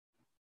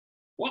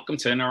Welcome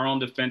to In Our Own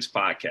Defense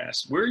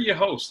podcast. We're your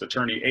host,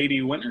 Attorney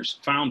A.D. Winters,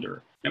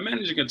 founder and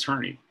managing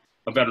attorney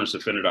of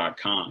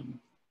VeteransDefender.com,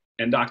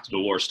 and Dr.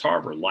 Dolores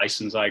Tarver,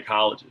 licensed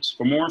psychologist.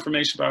 For more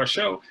information about our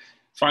show,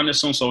 find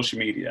us on social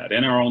media at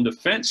In Our Own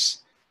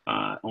Defense,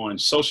 on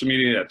social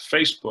media at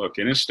Facebook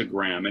and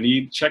Instagram, and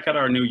you check out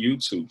our new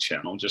YouTube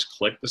channel. Just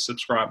click the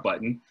subscribe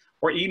button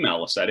or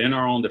email us at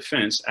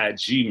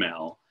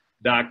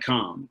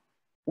inourown.defense@gmail.com.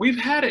 We've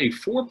had a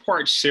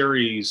four-part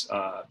series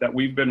that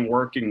we've been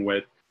working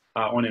with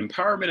on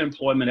empowerment,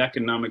 employment,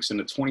 economics in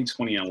the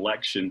 2020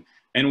 election.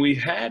 And we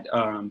had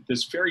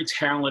this very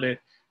talented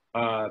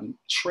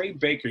Trey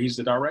Baker. He's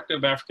the director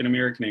of African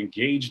American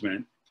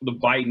engagement for the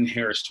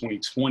Biden-Harris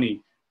 2020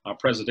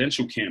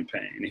 presidential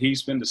campaign.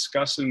 He's been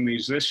discussing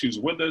these issues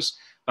with us.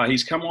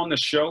 He's come on the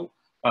show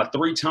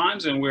 3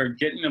 times, and we're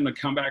getting him to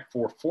come back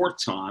for a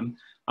 4th time.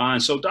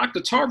 And so, Dr.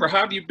 Tarver,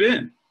 how have you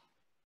been?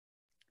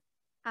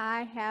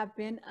 I have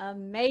been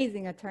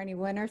amazing, Attorney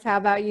Winters. How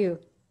about you?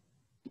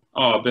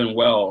 Oh, I've been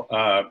well.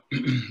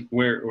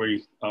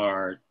 We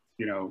are,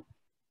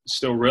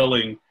 still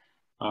reeling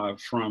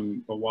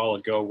from a while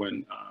ago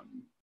when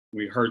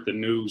we heard the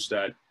news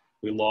that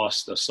we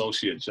lost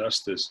Associate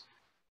Justice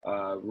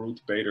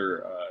Ruth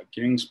Bader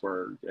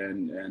Ginsburg,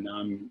 and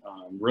I'm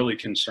really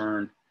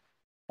concerned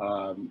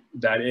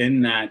that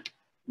in that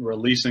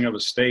releasing of a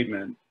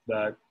statement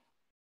that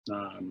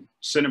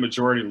Senate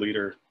Majority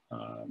Leader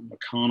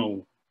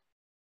McConnell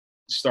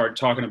started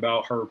talking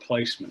about her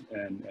replacement,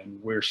 and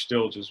we're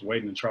still just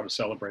waiting to try to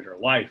celebrate her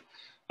life.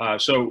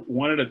 So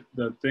one of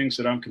the things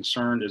that I'm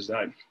concerned is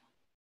that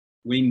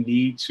we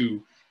need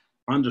to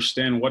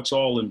understand what's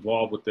all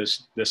involved with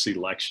this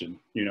election.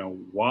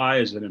 Why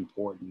is it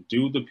important?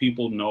 Do the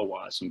people know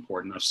why it's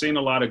important? I've seen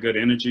a lot of good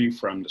energy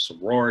from the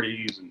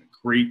sororities and the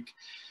Greek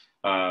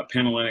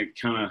Panhellenic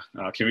kind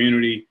of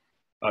community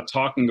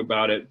talking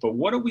about it, but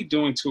what are we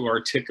doing to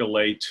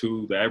articulate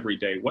to the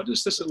everyday? What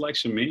does this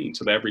election mean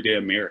to the everyday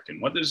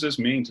American? What does this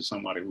mean to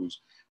somebody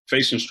who's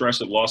facing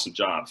stress of loss of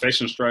job,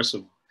 facing stress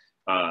of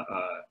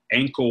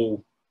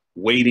ankle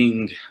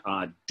weighting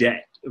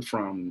debt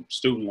from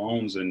student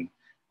loans and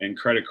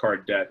credit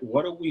card debt?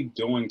 What are we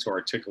doing to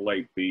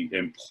articulate the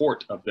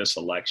import of this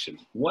election?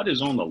 What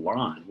is on the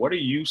line? What are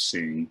you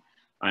seeing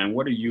and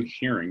what are you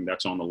hearing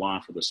that's on the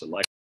line for this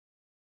election?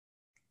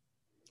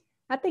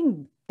 I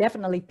think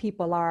definitely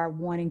people are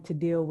wanting to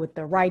deal with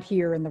the right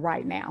here and the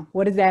right now.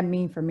 What does that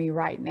mean for me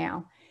right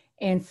now?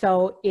 And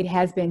so it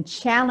has been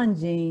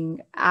challenging,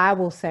 I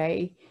will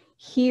say,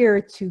 here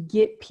to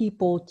get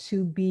people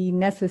to be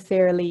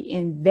necessarily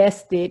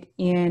invested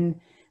in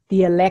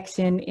the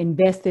election,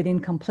 invested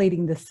in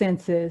completing the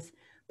census,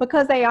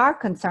 because they are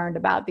concerned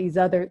about these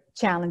other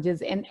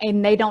challenges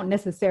and they don't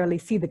necessarily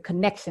see the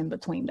connection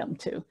between them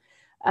two.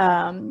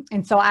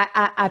 And so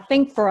I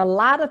think for a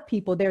lot of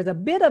people, there's a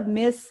bit of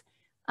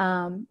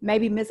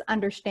maybe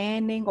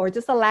misunderstanding or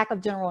just a lack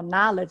of general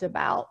knowledge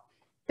about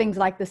things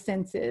like the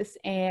census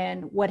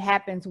and what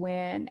happens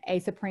when a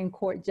Supreme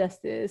Court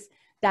justice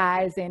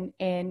dies and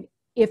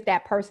if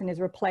that person is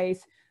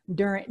replaced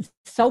during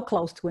so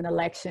close to an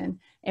election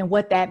and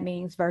what that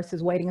means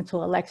versus waiting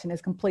until election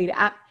is completed.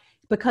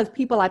 Because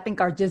people, I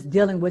think, are just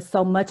dealing with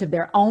so much of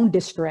their own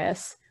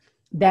distress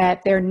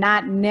that they're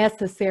not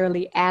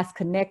necessarily as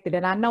connected.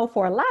 And I know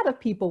for a lot of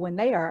people, when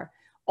they are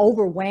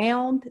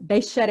overwhelmed, they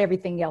shut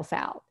everything else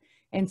out.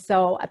 And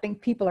so I think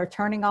people are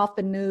turning off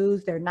the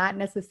news. They're not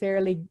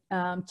necessarily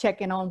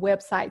checking on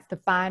websites to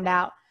find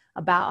out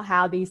about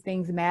how these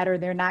things matter.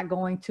 They're not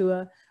going to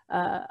a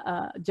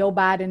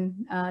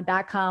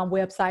JoeBiden.com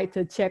website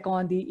to check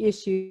on the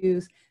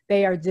issues.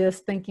 They are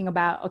just thinking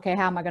about, okay,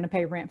 how am I going to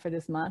pay rent for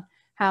this month?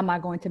 How am I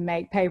going to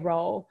make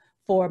payroll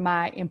for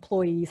my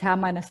employees? How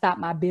am I going to stop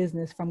my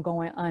business from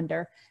going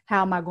under?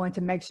 How am I going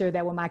to make sure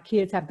that when my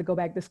kids have to go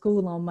back to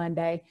school on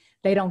Monday,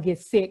 they don't get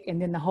sick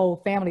and then the whole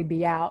family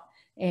be out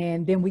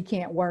and then we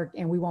can't work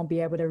and we won't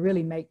be able to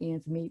really make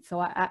ends meet. So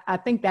I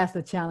think that's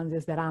the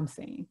challenges that I'm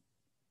seeing.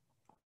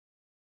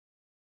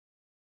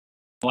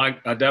 Well,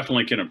 I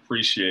definitely can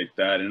appreciate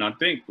that. And I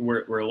think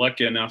we're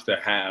lucky enough to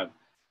have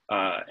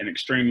an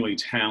extremely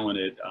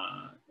talented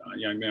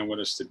young man with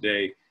us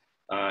today.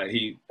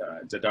 He's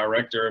the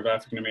director of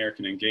African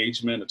American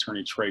engagement,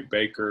 Attorney Trey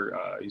Baker.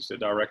 He's the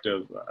director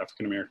of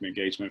African American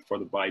engagement for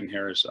the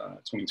Biden-Harris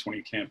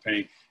 2020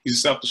 campaign. He's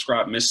a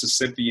self-described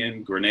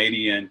Mississippian,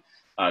 Grenadian,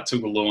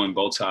 Tuvaluan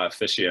bow tie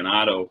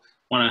aficionado.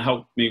 Want to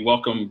help me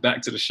welcome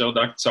back to the show,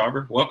 Dr.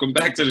 Tarver. Welcome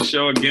back to the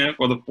show again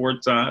for the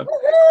 4th time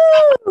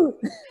in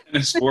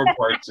this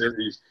 4-part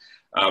series.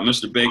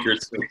 Mr. Baker,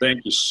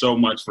 thank you so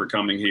much for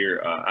coming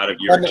here out of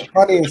your. The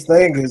funniest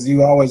thing is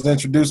you always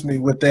introduce me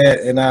with that,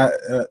 and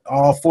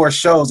all 4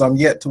 shows I'm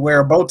yet to wear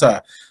a bow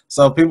tie,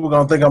 so people are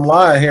gonna think I'm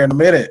lying here in a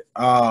minute.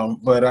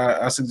 But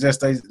I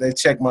suggest they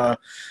check my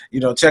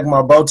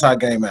bow tie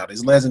game out.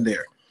 It's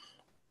legendary.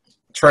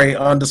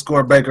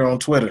 Trey_Baker on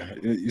Twitter.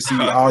 You see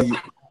all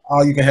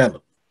you can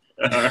handle.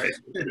 All right.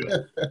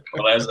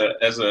 Well, as a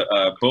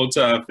bow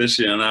tie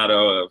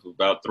aficionado of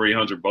about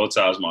 300 bow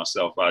ties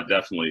myself, I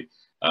definitely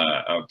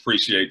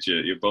appreciate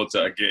your bow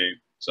tie game.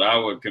 So I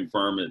would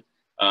confirm it.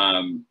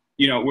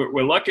 You know,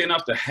 we're lucky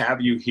enough to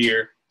have you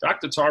here.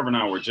 Dr. Tarver and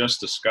I were just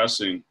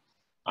discussing,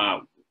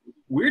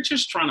 we're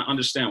just trying to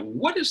understand,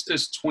 what is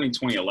this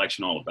 2020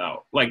 election all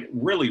about? Like,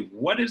 really,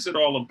 what is it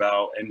all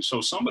about? And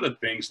so some of the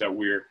things that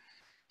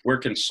we're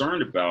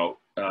concerned about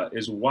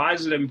is, why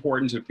is it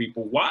important to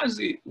people? Why is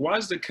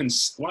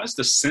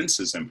the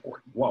census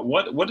important?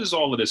 What does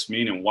all of this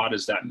mean, and why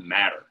does that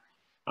matter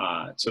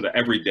to the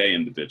everyday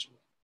individual?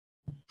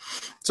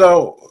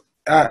 So,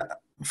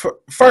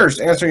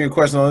 first, answering your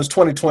question on this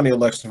 2020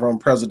 election from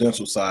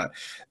presidential side,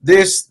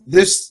 this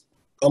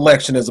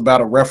election is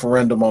about a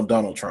referendum on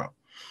Donald Trump.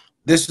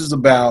 This is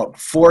about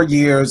 4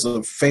 years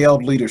of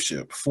failed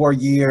leadership, 4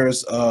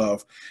 years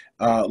of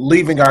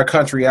leaving our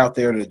country out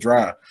there to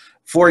dry,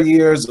 4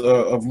 years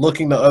of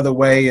looking the other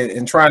way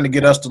and trying to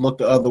get us to look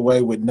the other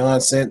way with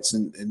nonsense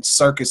and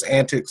circus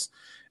antics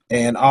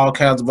and all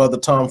kinds of other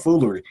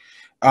tomfoolery.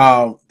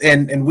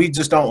 And we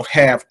just don't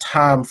have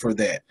time for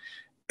that.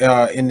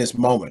 In this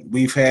moment,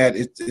 we've had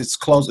it's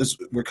close.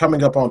 We're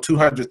coming up on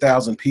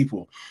 200,000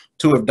 people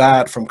to have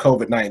died from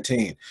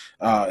COVID-19,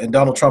 and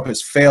Donald Trump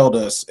has failed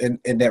us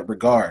in that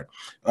regard.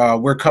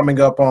 We're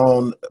coming up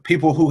on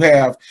people who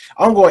have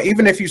ongoing.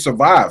 Even if you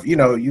survive, you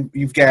know,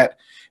 you've got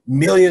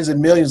millions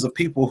and millions of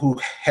people who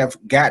have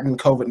gotten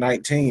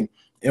COVID-19,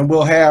 and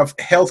will have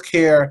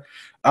healthcare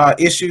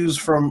issues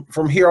from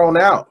here on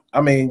out.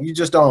 I mean, you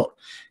just don't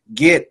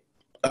get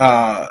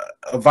a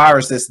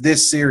virus that's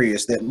this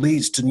serious, that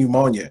leads to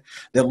pneumonia,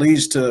 that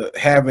leads to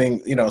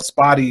having, you know,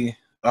 spotty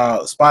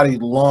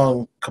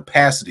lung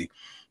capacity,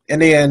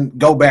 and then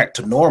go back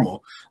to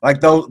normal. Like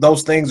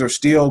those things are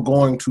still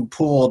going to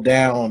pull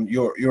down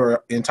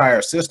your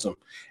entire system,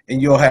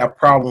 and you'll have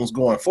problems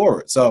going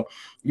forward. So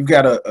you've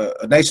got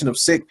a nation of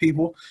sick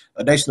people,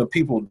 a nation of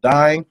people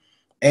dying,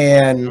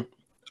 and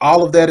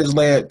all of that has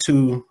led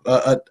to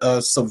a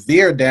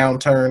severe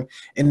downturn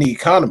in the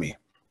economy.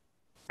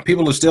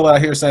 People are still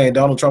out here saying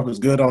Donald Trump is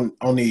good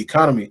on the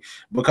economy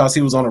because he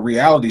was on a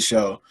reality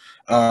show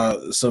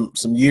some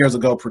years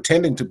ago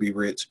pretending to be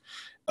rich.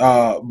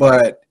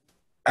 But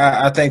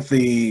I think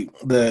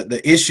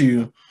the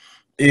issue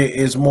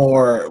is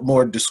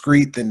more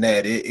discreet than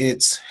that.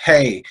 It's,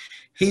 hey,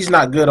 he's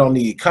not good on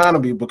the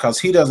economy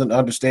because he doesn't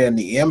understand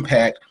the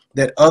impact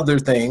that other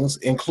things,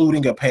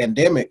 including a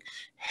pandemic,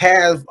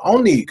 have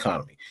on the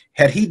economy.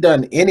 Had he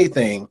done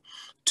anything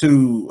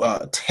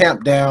to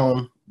tamp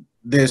down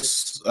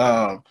this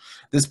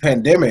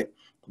pandemic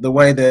the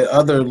way that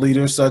other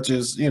leaders, such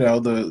as, you know,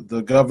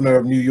 the governor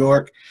of New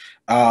York,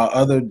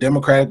 other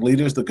Democratic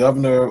leaders, the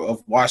governor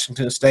of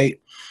Washington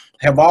State,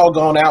 have all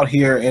gone out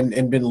here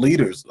and been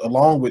leaders,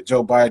 along with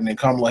Joe Biden and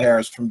Kamala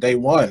Harris, from day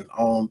one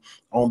on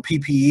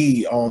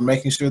PPE, on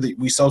making sure that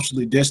we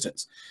socially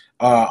distance,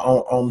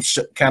 on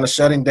kind of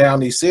shutting down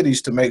these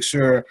cities to make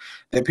sure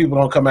that people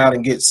don't come out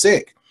and get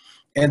sick.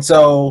 And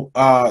so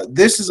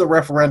this is a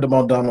referendum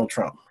on Donald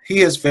Trump. He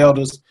has failed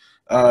us.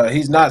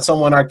 He's not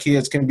someone our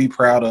kids can be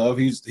proud of.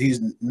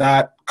 He's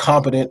not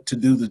competent to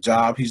do the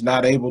job. He's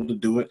not able to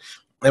do it.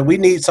 And we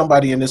need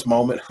somebody in this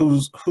moment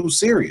who's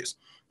serious,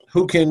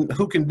 who can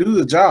do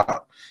the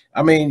job.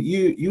 I mean,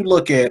 you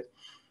look at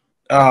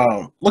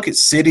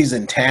cities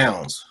and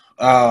towns.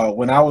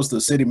 When I was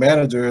the city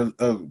manager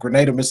of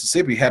Grenada,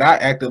 Mississippi, had I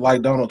acted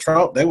like Donald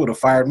Trump, they would have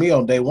fired me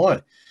on day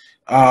one.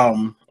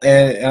 And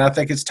I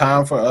think it's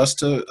time for us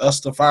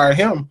to fire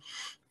him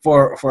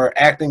for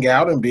acting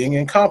out and being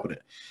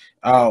incompetent.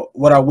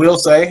 What I will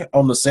say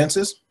on the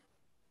census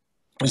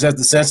is that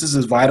the census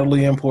is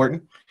vitally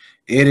important.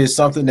 It is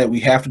something that we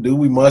have to do.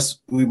 We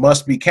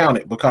must be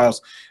counted, because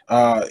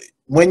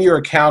when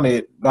you're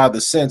counted by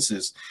the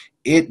census,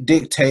 it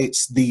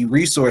dictates the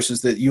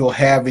resources that you'll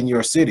have in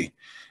your city.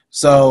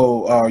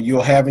 So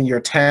you'll have in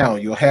your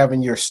town, you'll have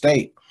in your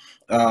state.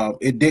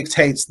 It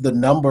dictates the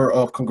number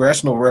of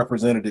congressional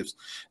representatives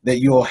that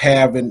you'll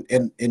have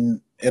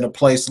in a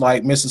place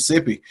like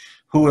Mississippi,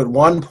 who at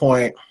one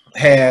point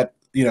had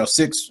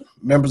 6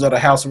 members of the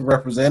House of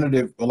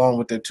Representatives along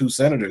with their 2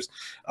 senators.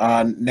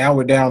 Now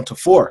we're down to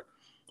 4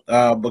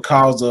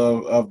 because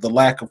of the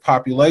lack of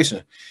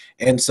population.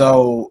 And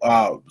so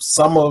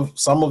some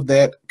of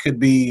that could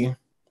be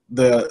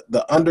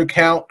the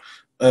undercount,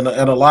 and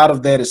a lot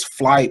of that is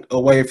flight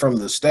away from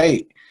the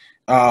state.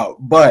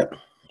 But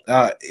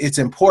it's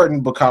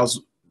important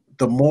because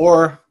the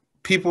more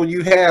people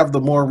you have,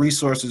 the more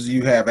resources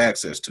you have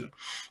access to.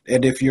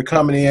 And if you're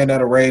coming in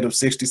at a rate of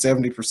 60,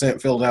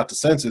 70% filling out the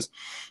census,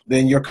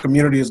 then your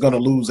community is going to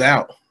lose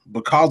out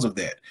because of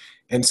that.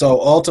 And so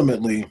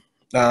ultimately,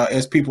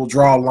 as people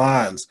draw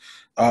lines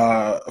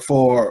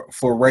for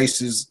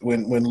races,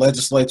 when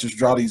legislatures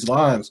draw these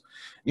lines,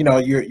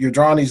 you're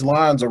drawing these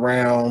lines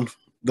around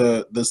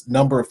the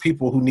number of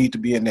people who need to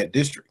be in that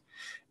district.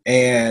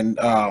 And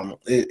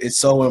it's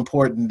so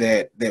important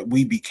that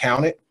we be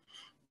counted,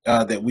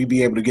 that we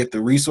be able to get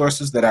the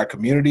resources that our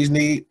communities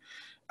need.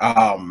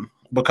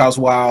 Because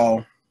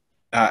while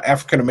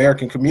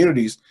African-American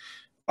communities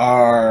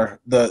are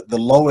the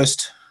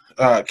lowest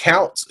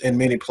counts in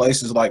many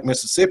places like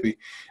Mississippi.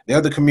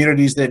 They're the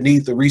communities that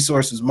need the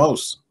resources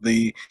most.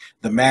 The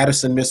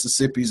Madison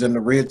Mississippis and the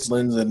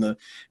Ridgelands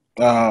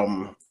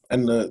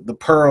and the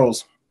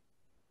Pearls,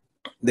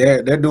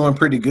 they're doing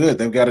pretty good.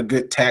 They've got a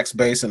good tax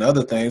base and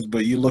other things,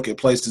 but you look at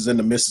places in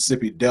the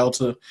Mississippi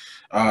Delta,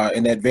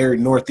 in that very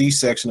northeast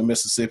section of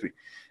Mississippi,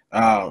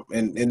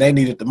 and they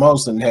need it the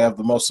most and have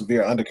the most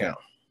severe undercount.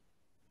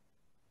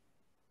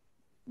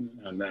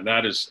 And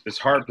that is, it's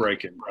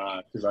heartbreaking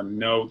because I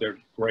know they're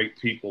great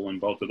people in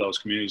both of those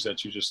communities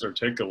that you just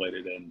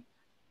articulated.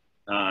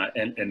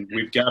 And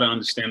we've got to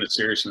understand the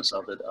seriousness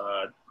of it.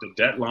 The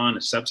deadline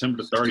is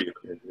September 30th.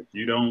 If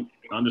you don't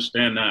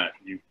understand that,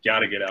 you've got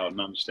to get out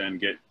and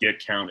understand,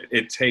 get counted.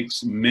 It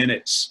takes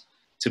minutes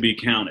to be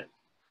counted,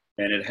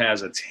 and it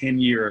has a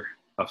 10-year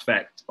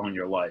effect on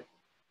your life.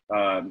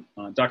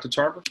 Dr.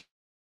 Tarver?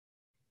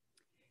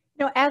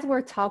 You know, as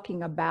we're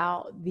talking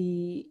about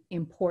the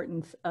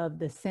importance of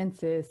the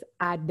census,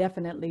 I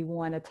definitely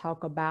want to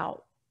talk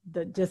about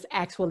just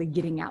actually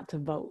getting out to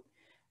vote.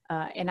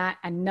 And I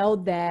know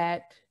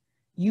that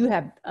you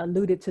have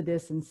alluded to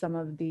this in some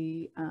of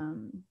the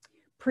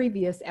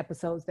previous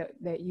episodes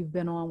that you've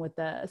been on with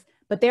us,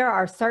 but there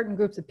are certain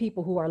groups of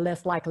people who are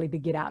less likely to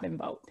get out and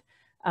vote.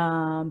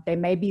 They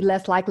may be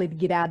less likely to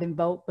get out and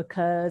vote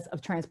because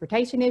of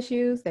transportation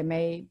issues. They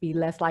may be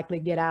less likely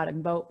to get out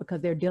and vote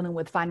because they're dealing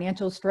with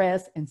financial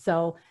stress. And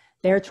so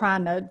they're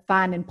trying to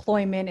find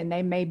employment, and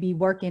they may be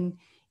working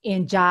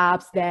in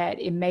jobs that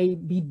it may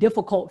be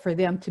difficult for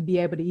them to be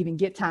able to even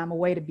get time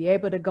away to be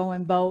able to go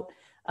and vote.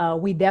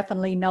 We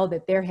definitely know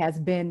that there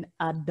has been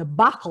a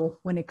debacle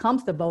when it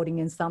comes to voting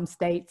in some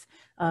states.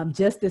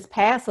 Just this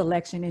past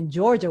election in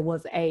Georgia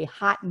was a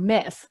hot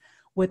mess,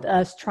 with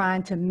us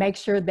trying to make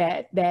sure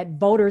that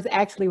voters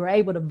actually were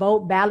able to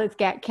vote. Ballots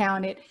got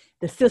counted.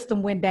 The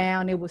system went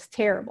down. It was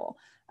terrible.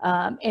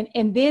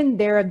 And then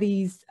there are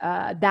these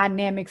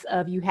dynamics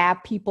of, you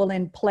have people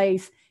in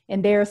place,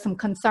 and there's some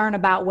concern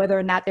about whether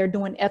or not they're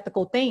doing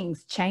ethical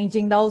things,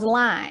 changing those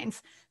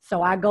lines.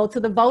 So I go to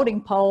the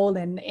voting poll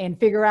and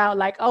figure out,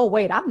 like, oh,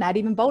 wait, I'm not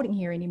even voting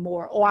here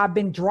anymore, or I've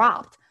been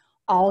dropped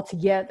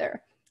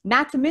altogether.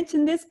 Not to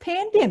mention this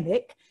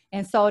pandemic.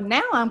 And so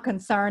now I'm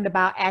concerned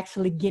about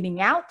actually getting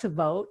out to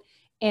vote.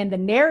 And the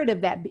narrative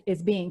that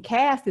is being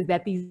cast is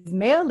that these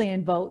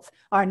mail-in votes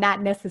are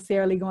not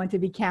necessarily going to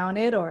be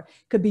counted or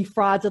could be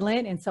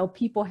fraudulent. And so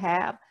people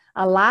have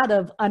a lot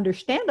of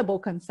understandable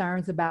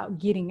concerns about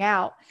getting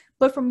out.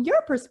 But from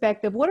your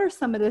perspective, what are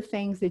some of the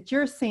things that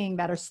you're seeing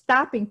that are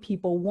stopping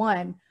people,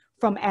 one,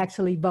 from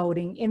actually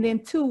voting? And then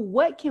two,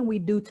 what can we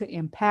do to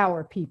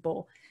empower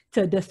people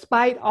to,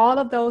 despite all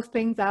of those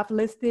things I've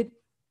listed,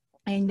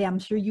 and I'm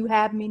sure you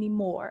have many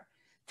more,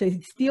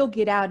 to still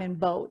get out and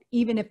vote,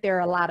 even if there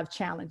are a lot of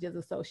challenges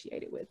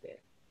associated with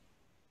it?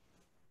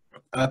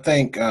 I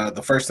think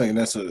the first thing,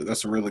 that's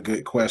a really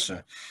good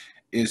question,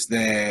 is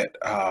that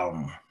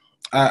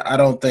I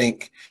don't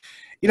think,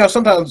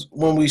 sometimes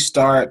when we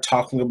start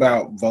talking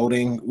about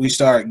voting, we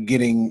start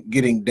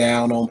getting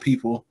down on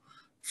people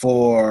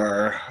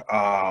for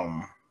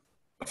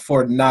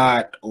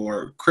not,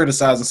 or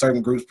criticizing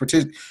certain groups,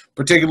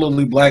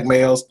 particularly Black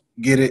males.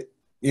 Get it?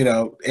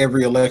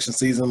 Every election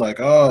season, like,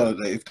 oh,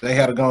 if they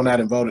had gone out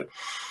and voted.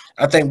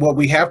 I think what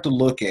we have to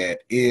look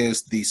at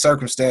is the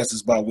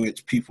circumstances by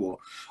which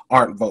people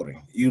aren't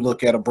voting. You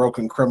look at a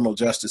broken criminal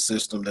justice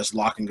system that's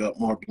locking up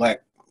more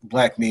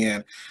black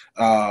men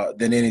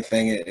than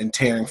anything, and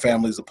tearing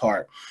families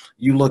apart.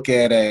 You look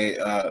at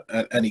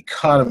an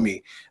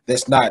economy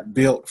that's not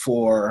built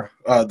for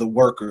the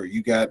worker.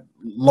 You got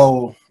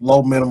low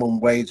minimum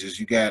wages.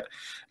 You got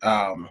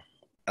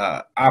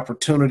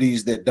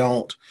opportunities that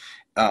don't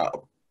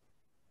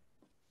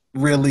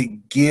really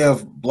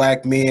give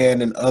Black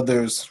men and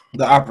others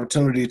the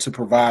opportunity to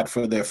provide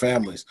for their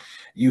families.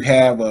 You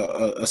have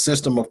a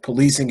system of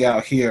policing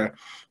out here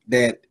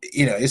that,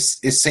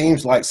 it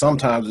seems like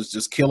sometimes it's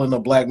just killing a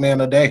Black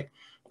man a day.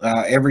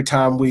 Every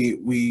time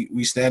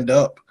we stand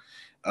up,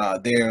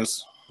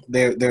 there's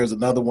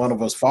another one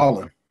of us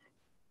falling.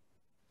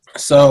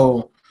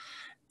 So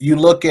you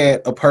look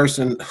at a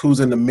person who's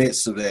in the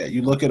midst of that.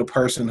 You look at a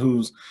person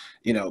who's,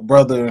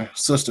 brother,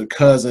 sister,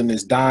 cousin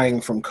is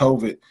dying from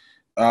COVID,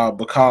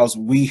 because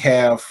we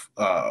have,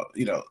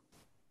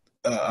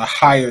 a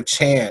higher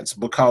chance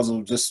because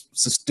of just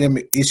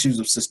systemic issues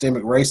of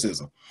systemic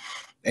racism.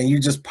 And you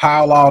just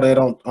pile all that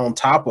on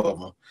top of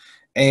them.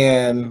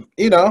 And,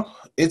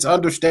 it's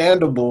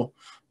understandable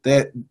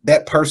that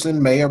that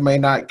person may or may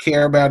not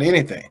care about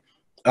anything,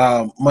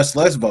 much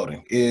less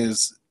voting.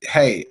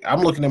 Hey,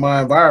 I'm looking at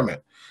my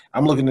environment.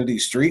 I'm looking at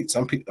these streets.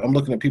 I'm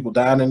looking at people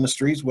dying in the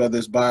streets, whether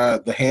it's by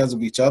the hands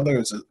of each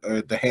other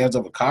or the hands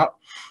of a cop.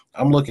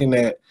 I'm looking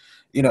at,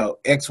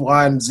 X,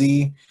 Y, and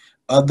Z,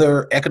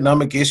 other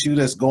economic issue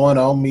that's going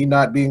on, me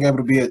not being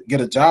able to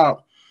get a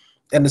job.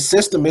 And the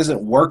system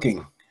isn't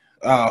working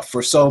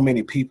for so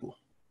many people.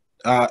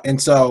 And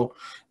so,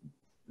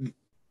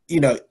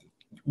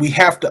 we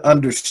have to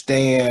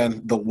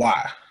understand the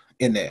why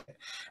in that.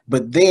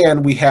 But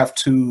then we have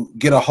to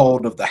get a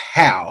hold of the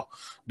how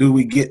do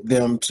we get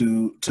them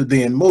to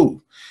then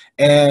move?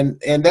 And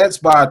that's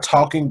by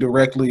talking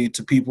directly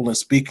to people and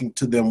speaking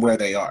to them where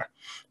they are,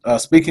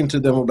 speaking to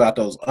them about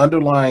those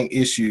underlying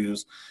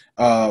issues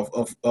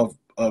of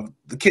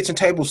the kitchen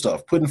table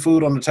stuff, putting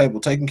food on the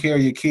table, taking care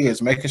of your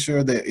kids, making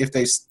sure that if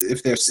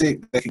they're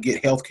sick, they can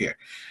get health care.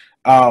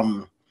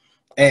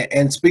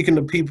 And speaking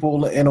to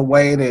people in a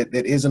way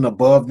that isn't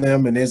above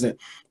them and isn't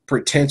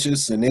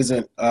pretentious and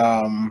isn't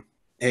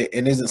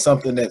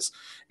something that's,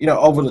 you know,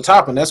 over the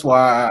top. And that's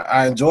why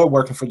I enjoy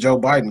working for Joe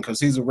Biden, because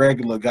he's a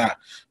regular guy.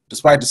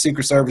 Despite the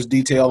Secret Service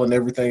detail and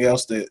everything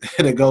else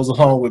that goes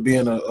along with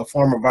being a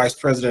former vice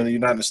president of the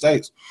United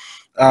States,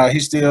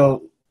 he's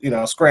still, you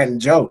know, Scranton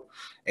Joe.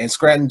 And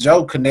Scranton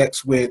Joe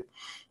connects with,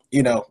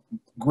 you know,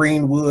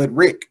 Greenwood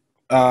Rick,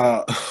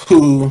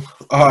 who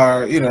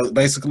are, you know,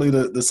 basically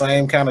the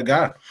same kind of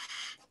guy.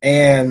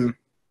 And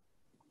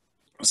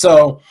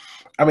so,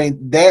 I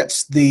mean,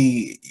 that's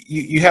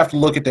you have to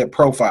look at that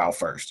profile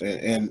first.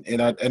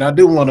 And I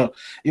do want to,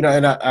 you know,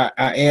 and I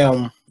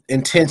am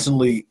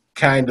intentionally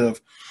kind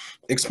of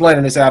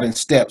explaining this out in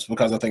steps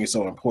because I think it's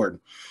so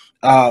important.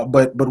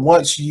 But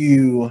once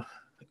you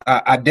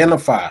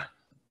identify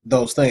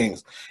those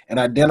things and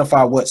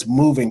identify what's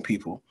moving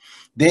people,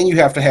 then you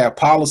have to have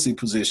policy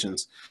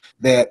positions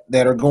that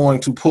are going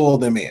to pull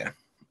them in.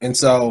 And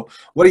so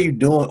what are you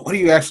doing? What are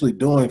you actually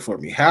doing for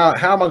me? How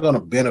am I going to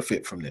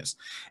benefit from this?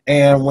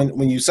 And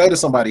when you say to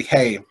somebody,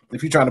 hey,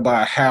 if you're trying to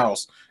buy a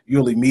house,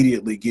 you'll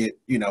immediately get,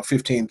 you know,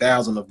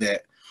 15,000 of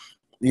that,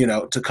 you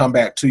know, to come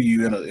back to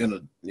you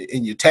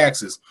in your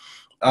taxes.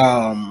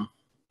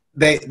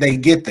 They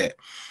get that.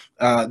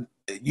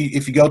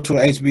 If you go to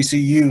an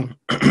HBCU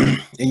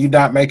and you're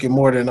not making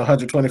more than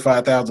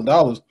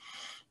 $125,000,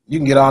 you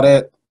can get all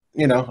that,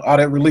 you know, all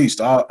that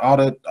released, all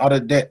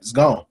that debt is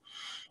gone.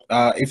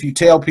 If you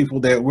tell people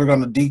that we're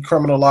going to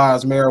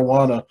decriminalize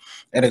marijuana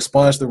and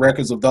expunge the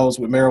records of those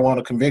with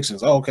marijuana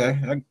convictions, oh, okay,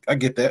 I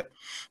get that.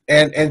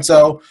 And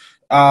so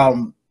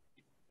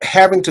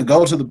having to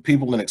go to the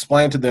people and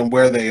explain to them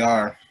where they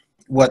are,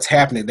 what's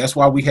happening. That's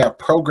why we have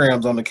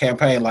programs on the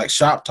campaign like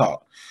Shop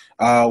Talk,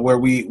 where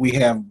we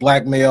have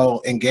black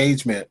male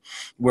engagement,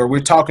 where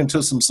we're talking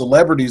to some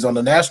celebrities on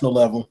the national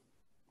level.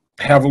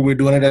 However, we're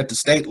doing it at the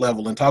state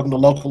level and talking to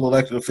local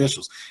elected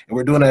officials, and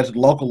we're doing it at the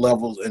local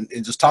levels and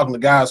just talking to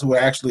guys who are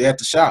actually at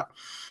the shop.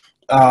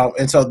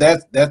 And so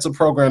that's a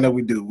program that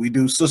we do. We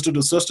do sister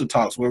to sister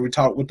talks where we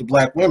talk with the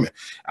black women.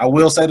 I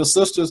will say the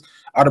sisters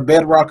are the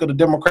bedrock of the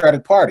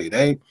Democratic Party.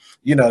 They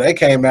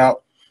came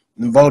out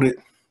and voted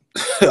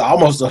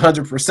almost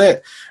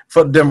 100%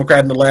 for the Democrat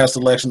in the last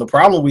election. The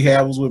problem we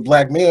had was with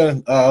black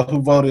men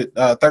who voted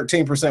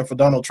 13% for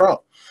Donald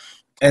Trump.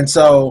 And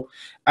so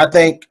I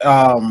think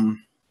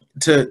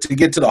to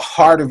get to the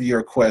heart of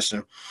your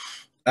question,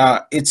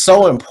 it's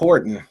so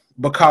important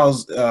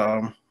because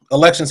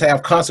elections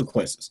have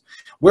consequences.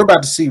 We're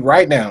about to see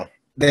right now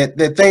that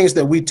things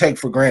that we take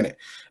for granted,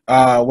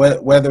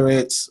 whether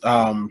it's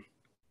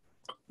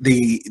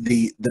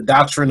the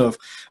doctrine of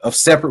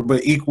separate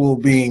but equal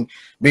being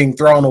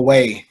thrown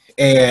away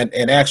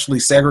and actually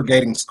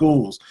segregating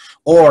schools,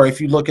 or if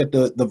you look at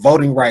the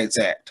Voting Rights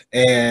Act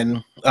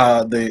and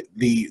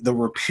the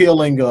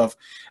repealing of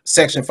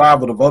Section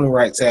 5 of the Voting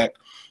Rights Act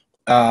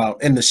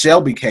in the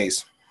Shelby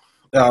case,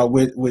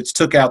 which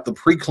took out the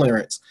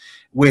preclearance,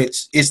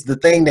 which is the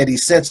thing that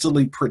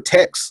essentially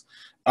protects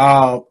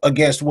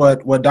against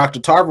what Dr.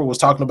 Tarver was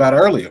talking about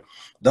earlier.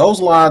 Those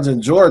lines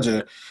in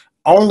Georgia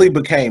only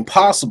became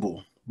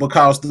possible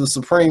because the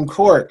Supreme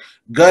Court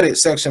gutted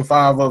Section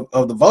 5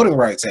 of the Voting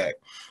Rights Act.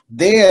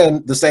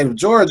 Then the state of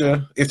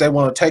Georgia, if they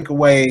want to take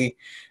away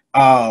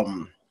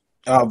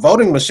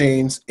voting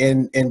machines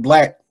in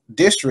black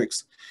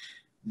districts,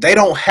 they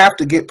don't have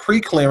to get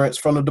preclearance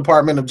from the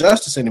Department of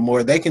Justice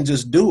anymore. They can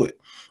just do it.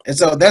 And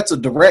so that's a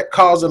direct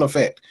cause and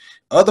effect.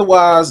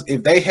 Otherwise,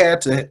 if they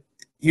had to,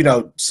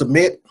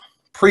 submit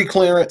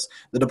preclearance,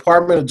 the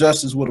Department of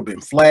Justice would have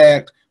been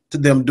flagged to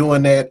them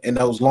doing that, and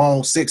those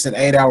long 6 and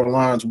 8 hour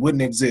lines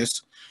wouldn't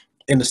exist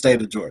in the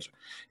state of Georgia.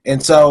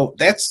 And so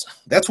that's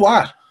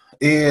why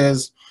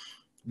this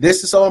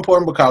is so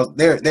important, because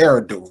there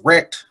are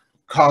direct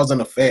cause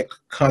and effect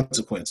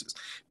consequences.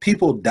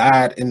 People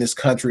died in this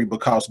country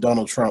because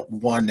Donald Trump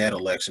won that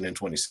election in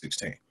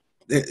 2016.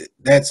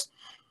 That's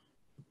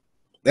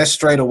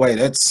straight away.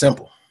 That's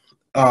simple.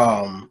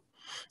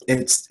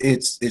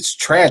 It's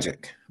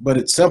tragic, but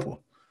it's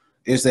simple.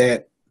 Is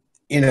that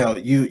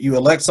you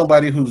elect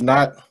somebody who's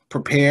not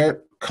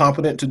prepared,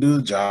 competent to do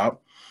the job,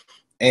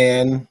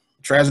 and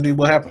tragedy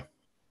will happen.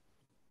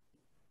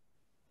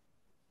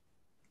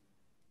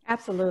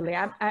 Absolutely.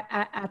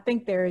 I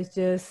think there is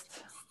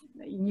just,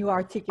 you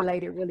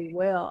articulated really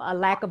well, a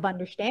lack of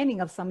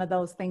understanding of some of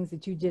those things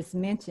that you just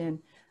mentioned.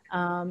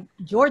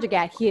 Georgia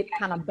got hit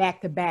kind of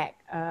back to back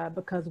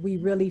because we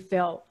really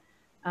felt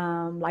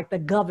like the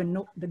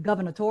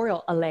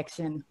gubernatorial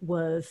election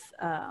was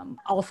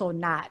also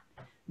not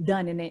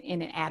done in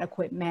an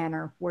adequate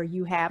manner, where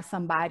you have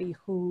somebody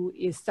who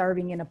is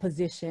serving in a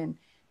position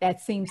that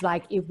seems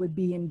like it would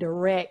be in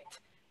direct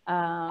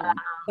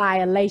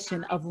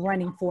violation of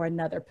running for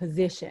another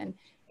position.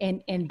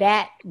 And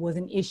that was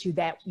an issue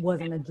that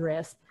wasn't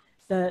addressed.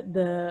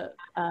 The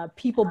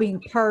people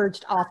being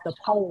purged off the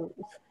polls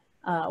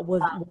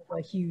was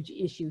a huge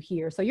issue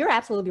here. So you're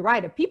absolutely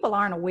right. If people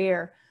aren't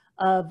aware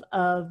of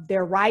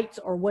their rights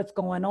or what's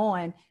going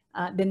on,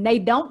 then they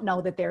don't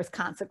know that there's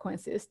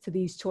consequences to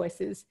these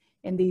choices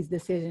and these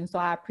decisions. So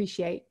I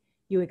appreciate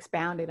you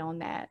expounded on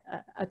that.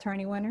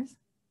 Attorney Winters?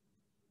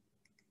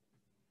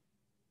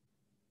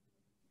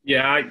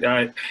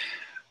 Yeah,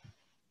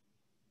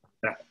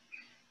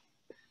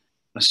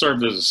 I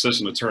served as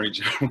assistant attorney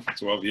general for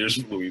 12 years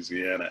in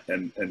Louisiana,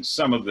 and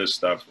some of this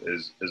stuff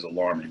is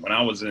alarming. When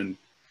I was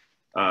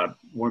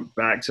went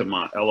back to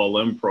my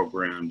LLM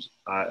programs,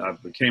 I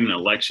became an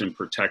election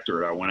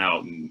protector. I went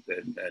out and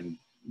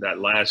that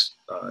last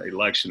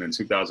election in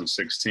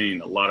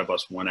 2016, a lot of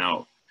us went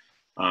out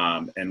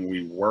and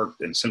we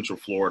worked in Central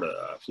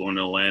Florida, flew in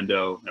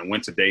Orlando and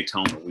went to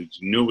Daytona. We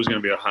knew it was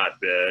going to be a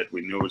hotbed.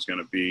 We knew it was going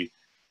to be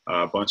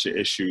a bunch of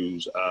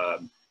issues.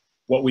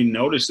 What we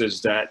noticed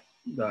is that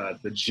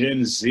the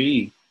Gen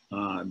Z,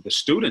 the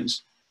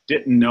students,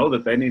 didn't know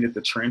that they needed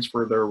to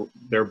transfer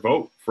their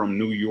vote from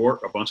New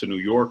York, a bunch of New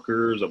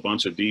Yorkers, a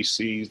bunch of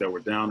DCs that were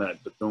down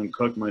at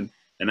Bethune-Cookman.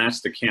 And that's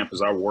the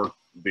campus I worked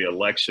the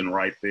election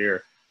right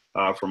there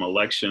from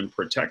election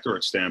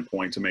protectorate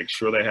standpoint to make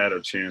sure they had a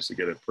chance to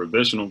get a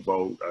provisional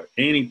vote,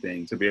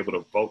 anything to be able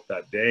to vote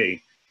that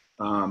day.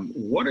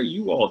 What are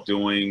you all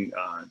doing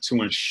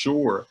to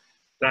ensure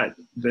that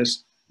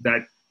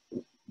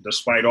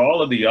despite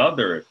all of the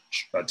other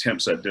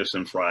attempts at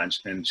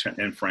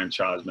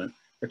disenfranchisement,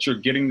 that you're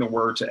getting the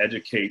word to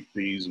educate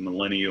these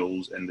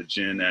millennials and the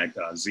Gen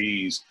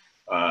Zs,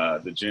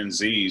 the Gen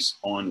Zs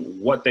on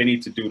what they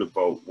need to do to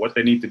vote, what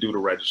they need to do to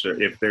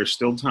register, if there's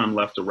still time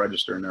left to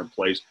register in their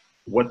place,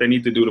 what they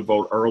need to do to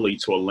vote early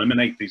to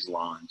eliminate these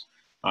lines.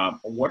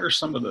 What are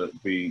some of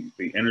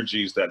the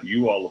energies that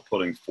you all are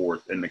putting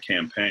forth in the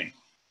campaign?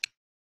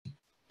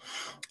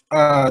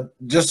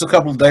 Just a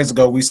couple of days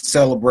ago, we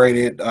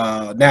celebrated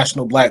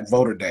National Black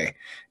Voter Day.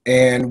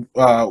 And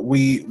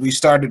we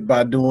started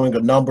by doing a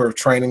number of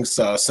trainings.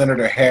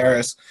 Senator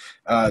Harris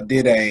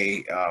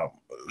did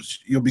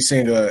you'll be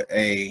seeing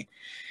a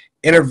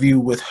interview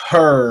with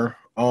her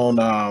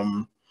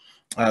on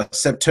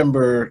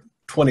September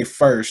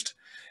 21st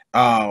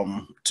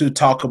to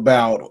talk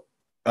about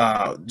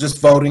just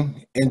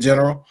voting in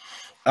general.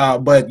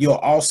 But you'll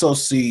also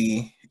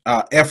see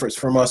efforts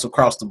from us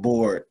across the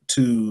board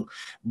to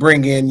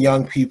bring in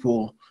young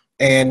people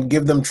and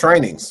give them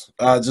trainings,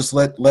 just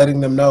letting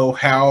them know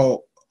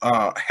how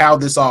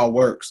this all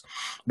works.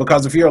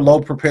 Because if you're a low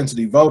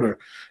propensity voter,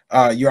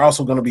 you're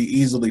also going to be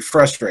easily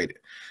frustrated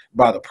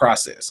by the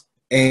process.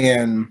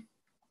 And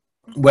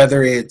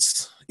whether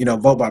it's,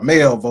 vote by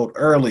mail, vote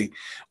early,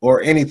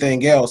 or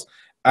anything else,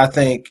 I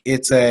think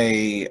it's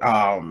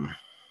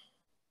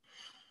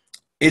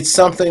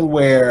something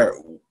where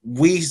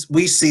we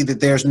see that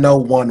there's no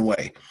one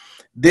way.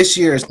 This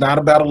year is not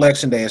about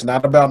election day. It's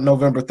not about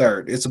November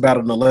 3rd. It's about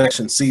an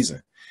election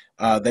season.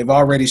 They've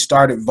already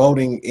started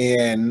voting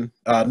in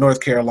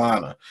North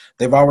Carolina.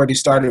 They've already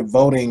started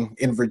voting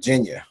in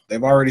Virginia.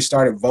 They've already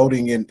started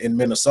voting in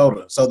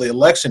Minnesota. So the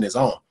election is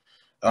on.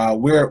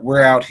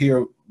 We're out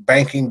here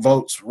banking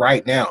votes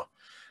right now.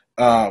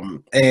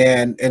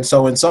 And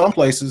so in some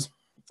places,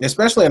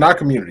 especially in our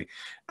community,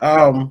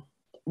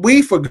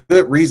 we, for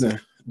good reason,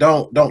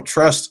 don't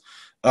trust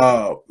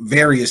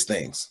various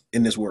things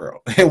in this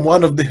world, and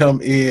one of them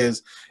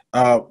is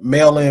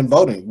mail-in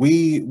voting.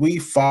 We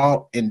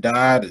fought and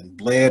died and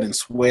bled and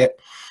sweat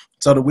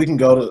so that we can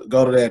go to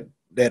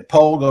that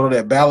poll, go to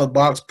that ballot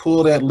box,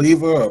 pull that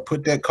lever, or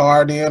put that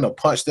card in, or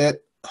punch that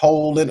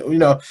hole in,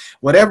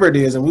 whatever it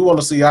is, and we want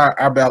to see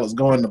our ballots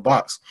go in the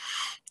box.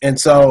 And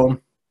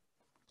so,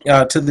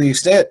 to the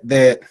extent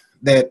that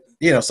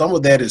some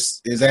of that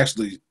is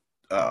actually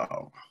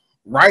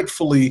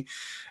rightfully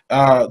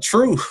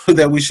true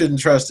that we shouldn't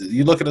trust it.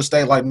 You look at a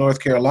state like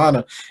North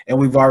Carolina, and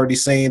we've already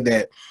seen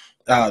that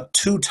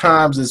 2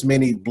 times as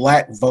many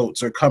black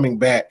votes are coming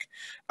back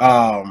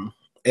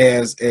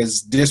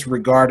as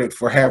disregarded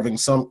for having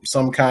some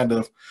kind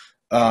of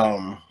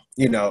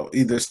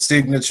either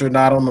signature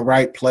not on the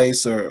right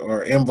place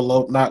or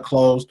envelope not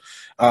closed,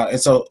 and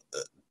so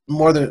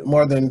more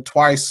than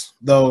twice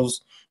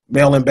those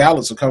mail-in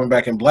ballots are coming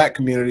back in black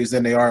communities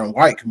than they are in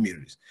white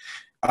communities.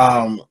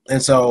 And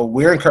so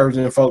we're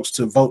encouraging folks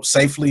to vote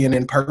safely and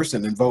in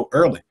person and vote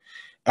early.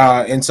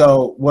 And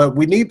so what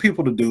we need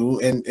people to do,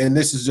 and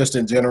this is just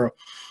in general,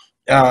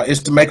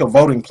 is to make a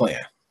voting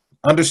plan.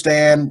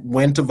 Understand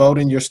when to vote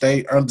in your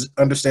state.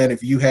 Understand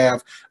if you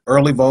have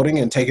early voting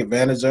and take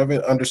advantage of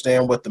it.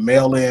 Understand what the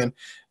mail-in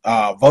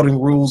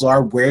voting rules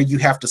are, where you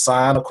have to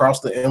sign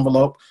across the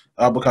envelope,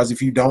 because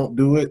if you don't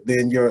do it,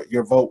 then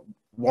your vote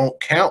won't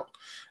count.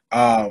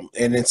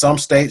 And in some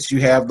states,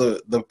 you have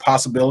the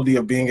possibility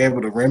of being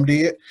able to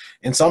remedy it.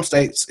 In some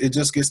states, it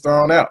just gets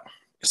thrown out.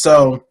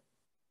 So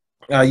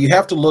you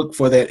have to look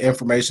for that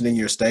information in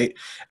your state.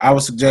 I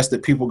would suggest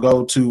that people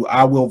go to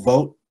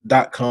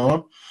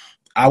iwillvote.com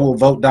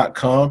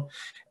iwillvote.com,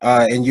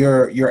 and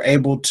you're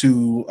able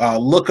to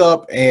look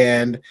up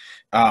and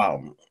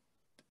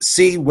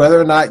see whether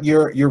or not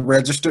you're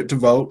registered to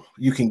vote.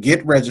 You can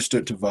get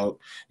registered to vote.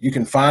 You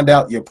can find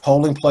out your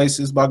polling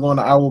places by going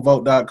to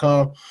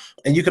iwillvote.com,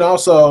 and you can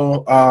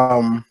also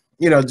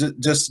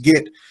just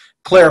get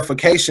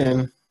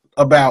clarification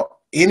about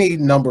any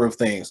number of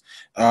things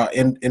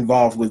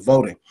involved with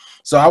voting.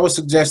 So I would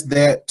suggest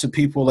that to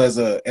people as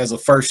a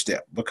first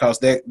step, because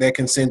that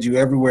can send you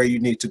everywhere you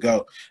need to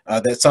go.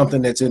 That's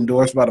something that's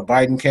endorsed by the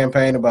Biden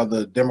campaign, by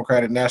the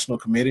Democratic National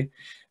Committee.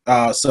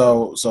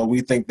 So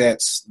we think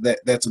that's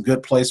a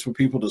good place for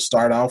people to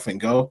start off and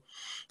go.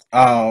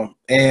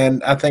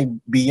 And I think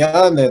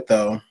beyond that,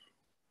 though,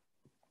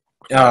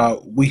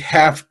 we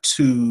have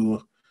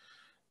to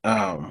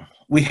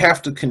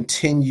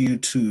continue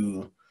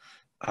to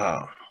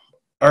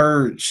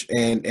urge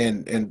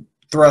and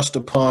thrust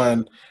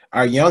upon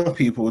our young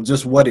people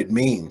just what it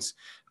means,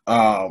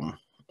 and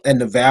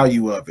the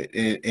value of it,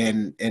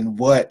 and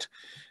what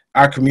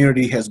our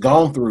community has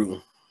gone through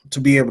to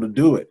be able to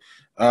do it.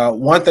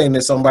 One thing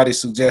that somebody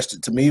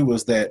suggested to me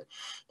was that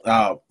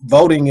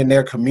voting in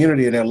their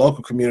community, in their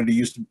local community,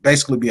 used to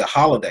basically be a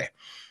holiday,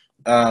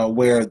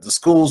 where the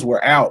schools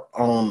were out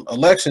on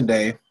election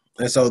day,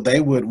 and so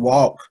they would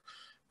walk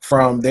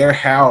from their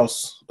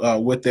house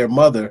with their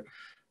mother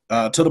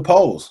to the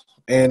polls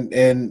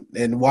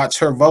and watch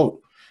her vote.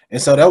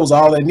 And so that was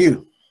all they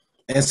knew.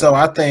 And so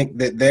I think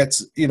that's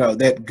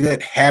that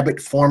good habit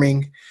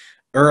forming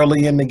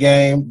early in the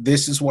game.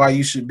 This is why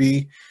you should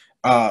be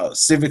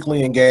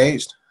civically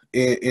engaged.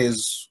 It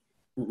is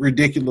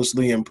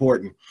ridiculously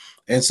important,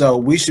 and so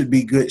we should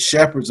be good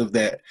shepherds of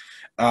that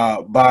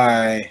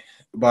by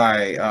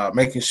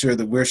making sure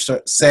that we're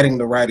setting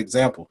the right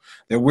example,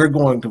 that we're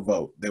going to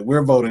vote, that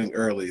we're voting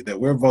early, that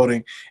we're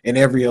voting in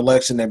every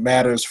election that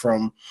matters,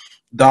 from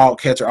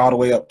dog catcher all the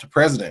way up to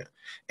president.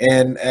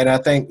 And I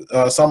think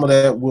some of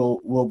that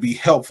will be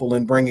helpful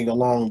in bringing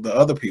along the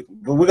other people.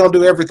 But we're going to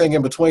do everything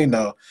in between,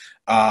 though.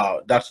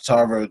 Dr.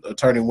 Tarver,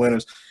 Attorney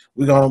Winters,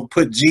 we're going to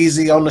put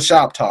Jeezy on the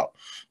shop talk.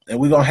 And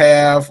we're going to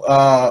have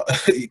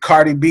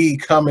Cardi B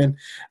come and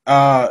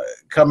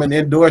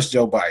endorse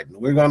Joe Biden.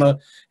 We're going to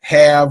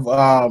have,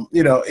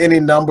 any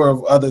number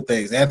of other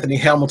things. Anthony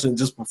Hamilton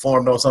just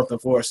performed on something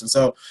for us. And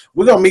so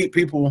we're going to meet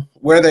people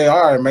where they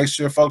are and make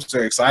sure folks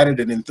are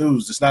excited and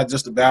enthused. It's not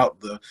just about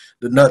the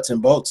nuts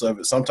and bolts of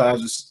it.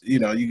 Sometimes it's,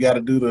 you got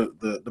to do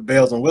the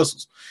bells and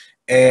whistles.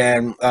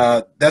 And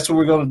that's what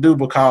we're going to do,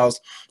 because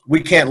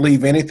we can't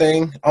leave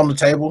anything on the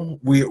table.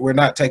 We're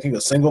not taking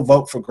a single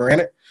vote for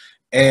granted.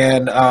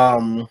 And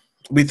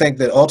we think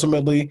that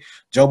ultimately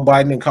Joe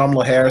Biden and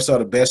Kamala Harris are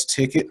the best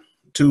ticket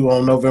to,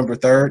 on November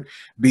 3rd,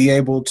 be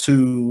able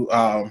to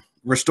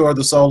restore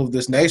the soul of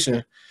this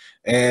nation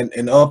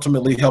and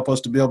ultimately help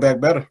us to build back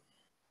better.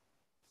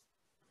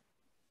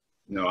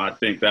 I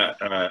think that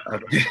that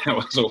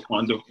was a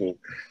wonderful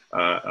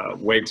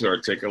way to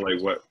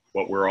articulate what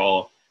we're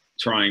all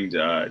trying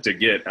to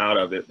get out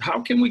of it.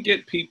 How can we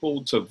get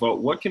people to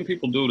vote? What can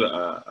people do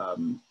to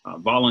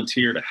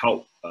volunteer to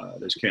help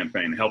this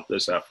campaign, help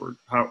this effort?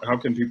 How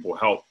can people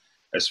help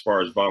as far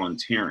as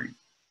volunteering?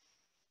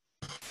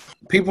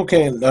 People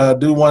can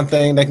do one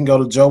thing. They can go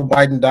to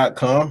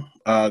joebiden.com.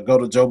 Go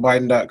to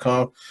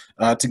joebiden.com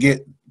to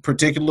get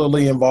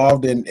particularly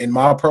involved in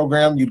my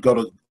program. You'd go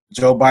to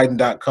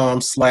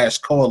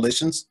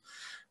joebiden.com/coalitions.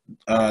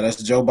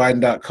 That's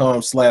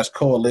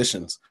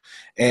joebiden.com/coalitions.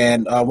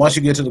 And once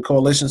you get to the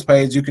coalitions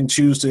page, you can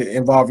choose to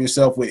involve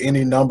yourself with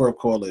any number of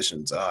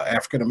coalitions.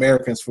 African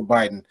Americans for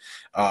Biden,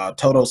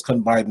 Todos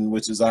con Biden,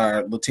 which is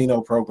our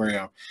Latino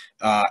program,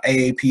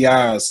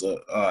 AAPI's,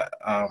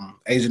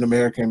 Asian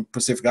American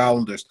Pacific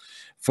Islanders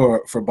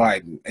for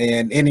Biden,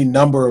 and any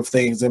number of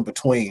things in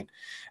between.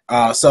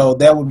 So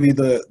that would be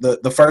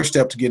the first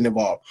step to getting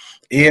involved.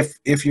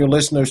 If your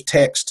listeners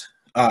text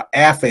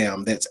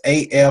AFAM, that's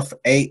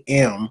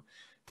AFAM,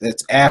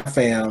 that's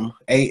AFAM,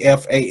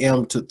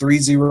 AFAM to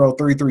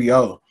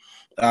 30330.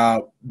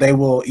 They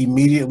will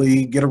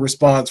immediately get a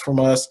response from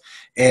us,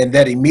 and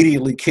that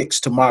immediately kicks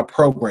to my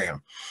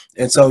program.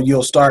 And so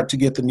you'll start to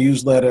get the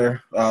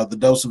newsletter, The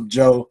Dose of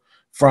Joe,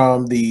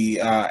 from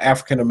the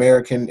African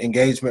American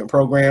Engagement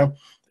Program.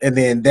 And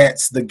then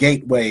that's the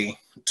gateway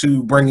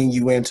to bringing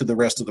you into the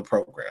rest of the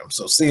program.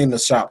 So seeing the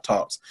shop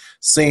talks,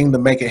 seeing the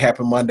Make It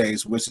Happen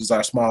Mondays, which is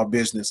our small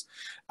business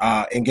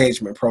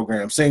engagement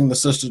program, seeing the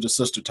Sister to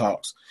Sister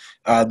talks,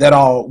 that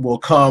all will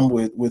come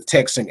with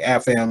texting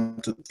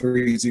AFAM to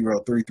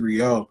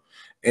 30330.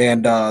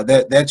 And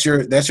that's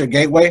your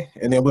gateway,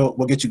 and then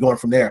we'll get you going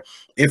from there.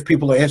 If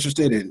people are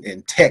interested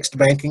in text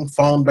banking,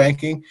 phone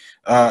banking,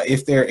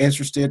 if they're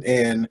interested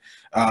in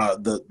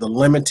the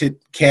limited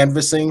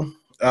canvassing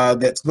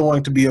that's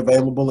going to be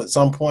available at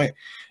some point,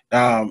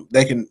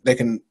 they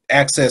can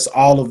access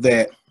all of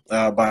that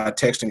by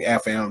texting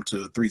AFAM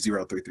to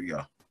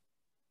 30330.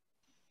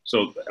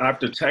 So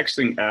after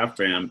texting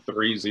AFAM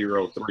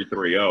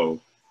 30330,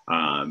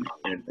 and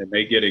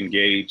they get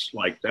engaged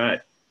like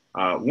that,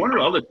 One of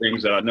the other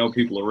things that I know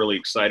people are really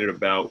excited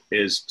about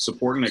is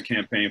supporting the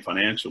campaign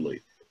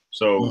financially.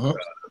 So,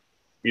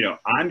 you know,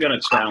 I'm going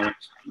to challenge,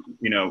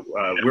 you know,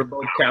 we're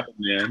both Kappa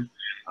men.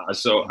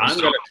 So I'm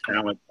going to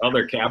challenge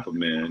other Kappa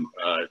men,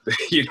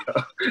 you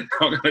know,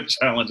 I'm going to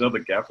challenge other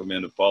Kappa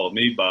men to follow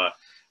me by,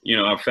 you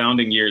know, our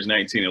founding year is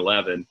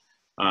 1911.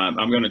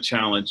 I'm going to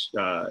challenge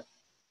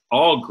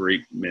all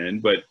Greek men,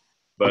 but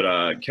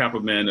Kappa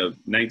men of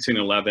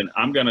 1911,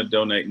 I'm going to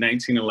donate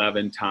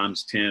 1911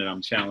 times 10, and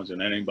I'm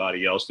challenging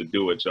anybody else to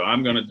do it. So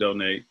I'm going to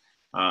donate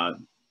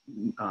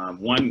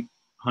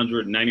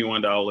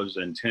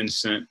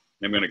 $191.10.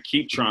 I'm going to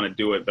keep trying to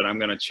do it, but I'm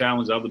going to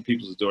challenge other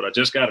people to do it. I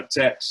just got a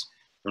text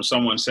from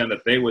someone saying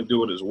that they would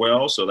do it as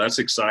well. So that's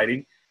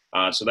exciting.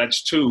 So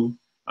that's two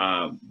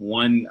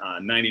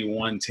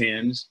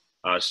 191.10s.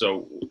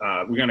 So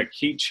we're going to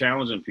keep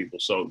challenging people.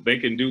 So they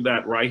can do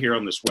that right here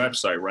on this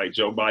website, right?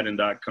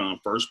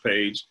 JoeBiden.com, first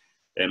page.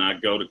 And I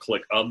go to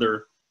click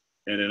other,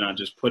 and then I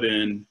just put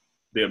in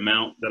the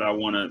amount that I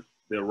want to,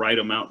 the right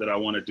amount that I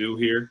want to do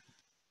here.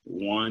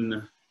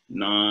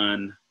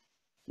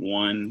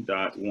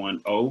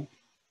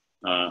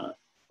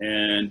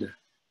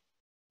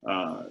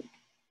 191.10.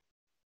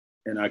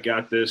 And I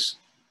got this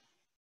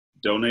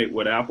donate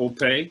with Apple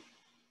Pay.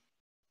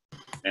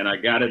 And I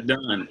got it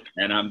done.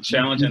 And I'm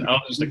challenging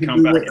others to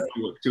come back and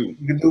do it too.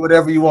 You can do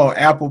whatever you want.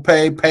 Apple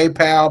Pay,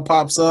 PayPal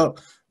pops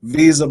up,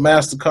 Visa,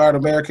 MasterCard,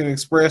 American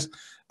Express,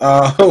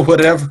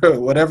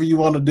 whatever you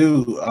want to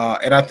do.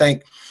 And I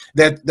think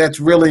that's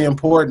really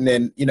important.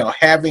 And, you know,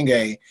 having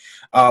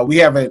we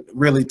haven't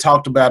really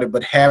talked about it,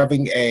 but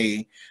having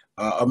a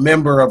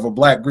member of a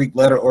Black Greek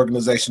letter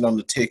organization on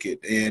the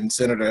ticket, and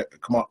Senator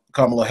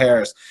Kamala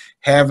Harris,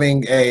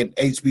 having an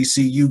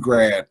HBCU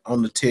grad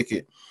on the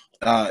ticket,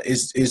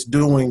 is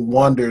doing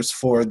wonders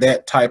for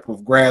that type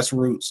of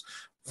grassroots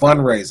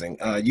fundraising.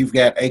 You've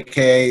got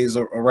AKAs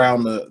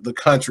around the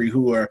country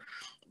who are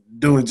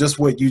doing just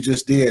what you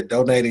just did,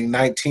 donating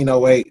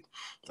 1908,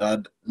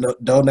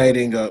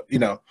 donating you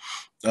know,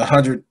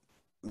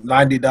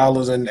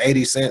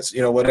 $190.80,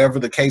 you know, whatever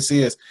the case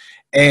is,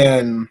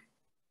 and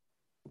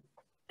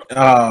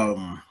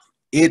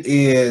it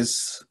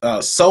is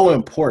so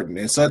important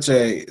and such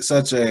a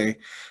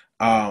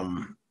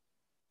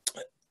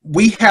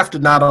we have to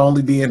not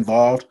only be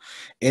involved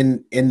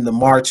in the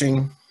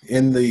marching,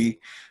 in the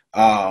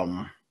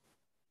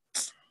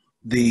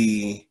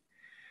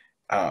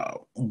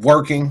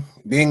working,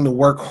 being the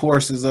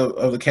workhorses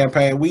of the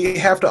campaign. We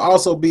have to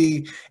also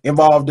be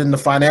involved in the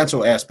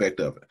financial aspect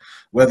of it,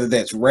 whether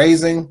that's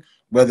raising,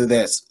 whether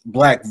that's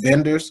Black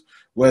vendors,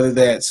 whether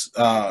that's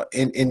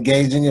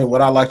engaging in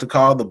what I like to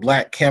call the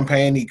Black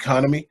campaign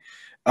economy,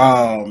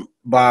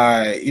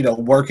 by, you know,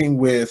 working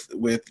with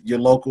your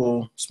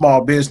local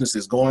small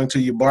businesses, going to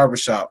your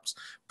barbershops,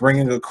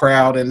 bringing a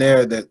crowd in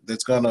there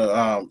that's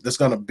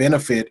gonna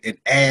benefit and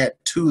add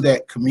to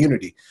that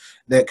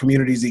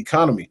community's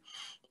economy.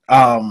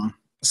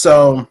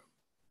 So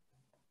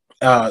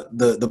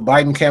the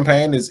Biden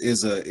campaign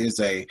is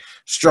a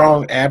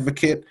strong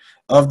advocate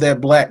of that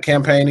Black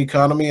campaign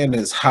economy and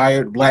has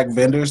hired Black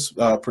vendors,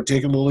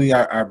 particularly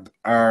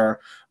our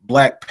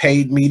Black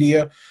paid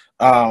media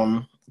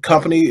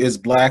company is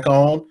Black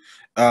owned.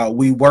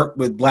 We work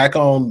with Black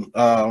owned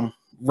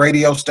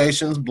radio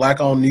stations, Black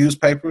owned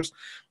newspapers,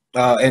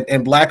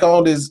 and Black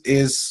owned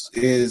is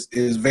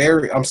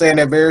very, I'm saying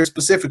that very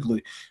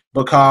specifically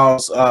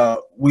because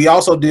we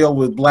also deal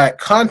with Black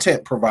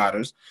content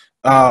providers,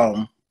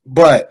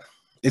 but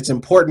it's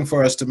important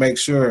for us to make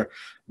sure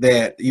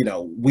that, you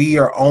know, we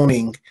are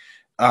owning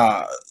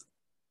our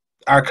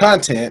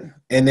content,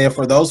 and then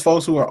for those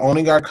folks who are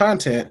owning our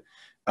content,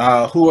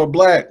 who are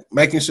Black,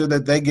 making sure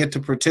that they get to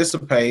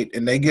participate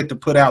and they get to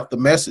put out the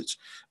message.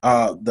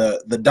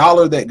 The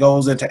dollar that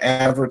goes into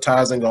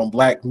advertising on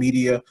Black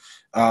media,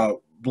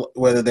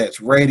 whether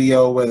that's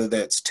radio, whether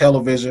that's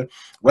television,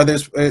 whether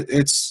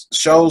it's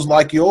shows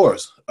like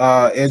yours,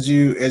 as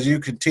you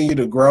continue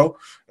to grow,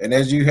 and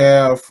as you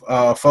have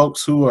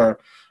folks who are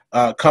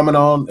coming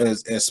on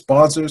as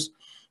sponsors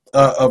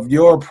of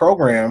your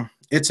program,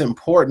 it's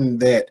important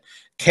that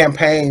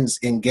campaigns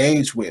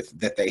engage with,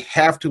 that they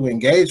have to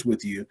engage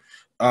with you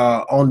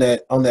on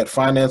that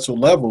financial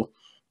level,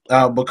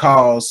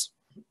 because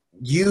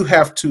you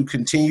have to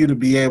continue to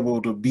be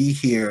able to be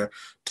here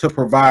to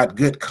provide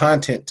good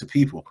content to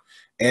people,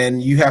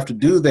 and you have to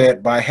do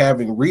that by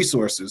having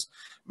resources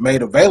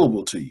made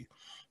available to you.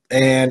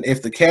 And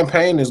if the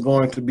campaign is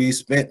going to be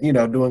spent, you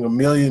know, doing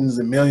millions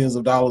and millions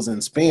of dollars in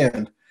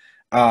spend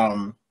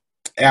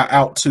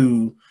out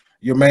to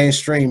your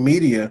mainstream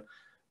media,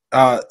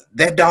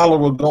 that dollar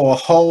will go a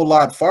whole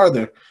lot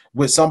farther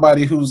with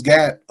somebody who's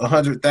got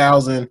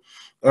 100,000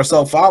 or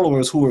so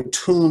followers who are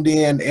tuned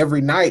in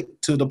every night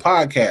to the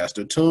podcast,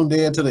 or tuned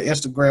in to the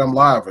Instagram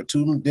Live, or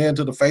tuned in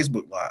to the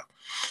Facebook Live.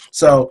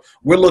 So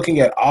we're looking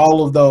at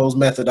all of those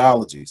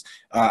methodologies.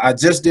 I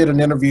just did an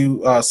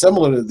interview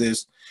similar to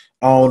this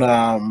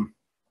on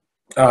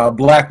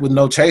Black with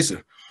No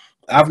Chaser.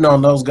 I've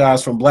known those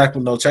guys from Black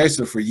with No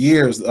Chaser for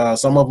years.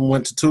 Some of them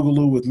went to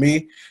Tougaloo with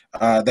me.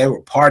 They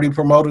were party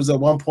promoters at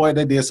one point.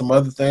 They did some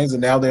other things,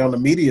 and now they're on the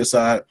media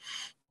side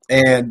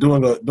and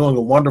doing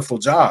a wonderful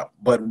job.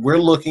 But we're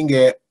looking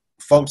at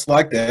folks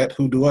like that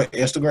who do an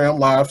Instagram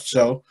live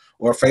show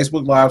or a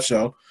Facebook live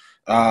show.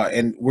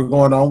 And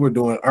we're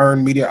doing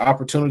earned media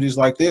opportunities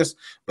like this,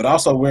 but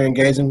also we're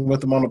engaging with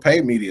them on the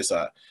paid media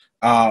side.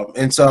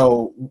 And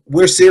so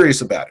we're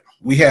serious about it.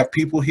 We have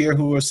people here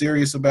who are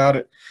serious about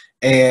it,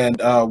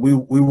 and we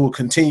will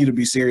continue to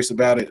be serious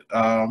about it,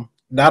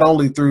 not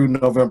only through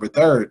November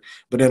 3rd,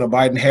 but in a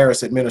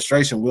Biden-Harris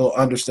administration. We'll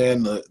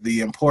understand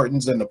the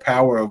importance and the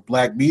power of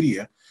Black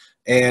media,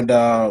 and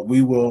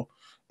we will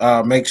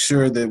make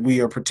sure that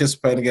we are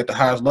participating at the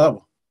highest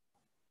level.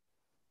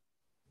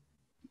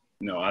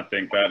 No, I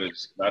think that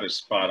is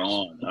spot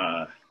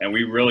on, and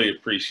we really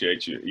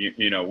appreciate you.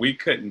 You know, we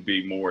couldn't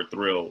be more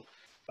thrilled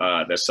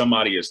that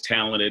somebody as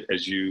talented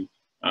as you.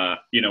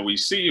 You know, we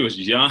see you as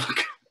young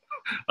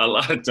a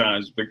lot of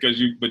times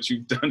but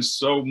you've done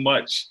so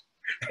much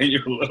in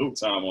your little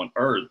time on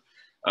Earth.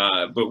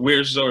 But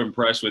we're so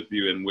impressed with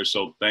you, and we're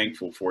so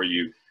thankful for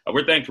you.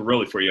 We're thankful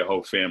really for your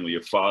whole family.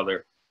 Your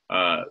father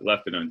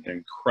left an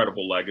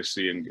incredible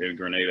legacy in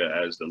Grenada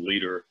as the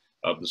leader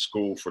of the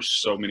school for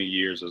so many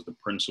years, as the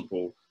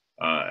principal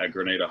at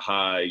Grenada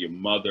High. Your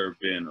mother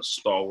being a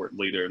stalwart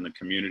leader in the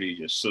community.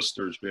 Your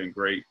sister's been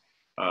great,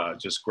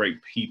 just great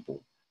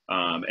people.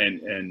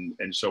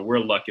 And so we're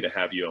lucky to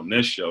have you on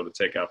this show to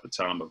take out the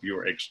time of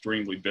your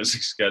extremely busy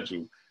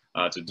schedule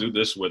to do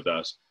this with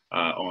us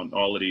on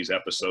all of these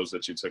episodes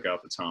that you took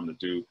out the time to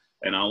do.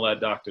 And I'll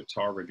let Dr.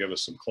 Tarver give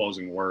us some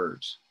closing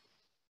words.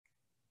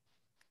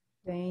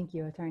 Thank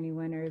you, Attorney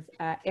Winters.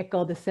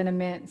 Echo the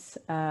sentiments.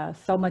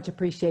 So much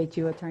appreciate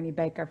you, Attorney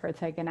Baker, for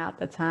taking out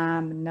the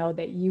time. And know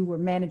that you were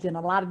managing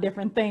a lot of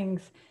different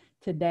things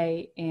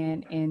today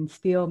and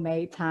still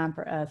made time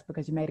for us,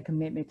 because you made a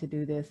commitment to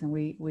do this, and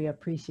we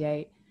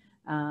appreciate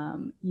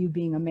you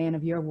being a man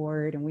of your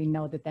word, and we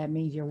know that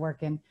means you're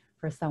working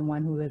for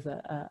someone who is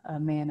a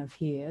man of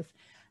his.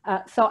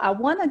 So I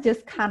want to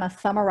just kind of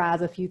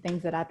summarize a few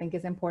things that I think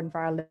is important for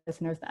our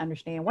listeners to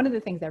understand. One of the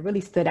things that really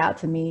stood out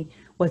to me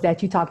was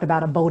that you talked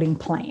about a voting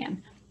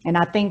plan. And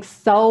I think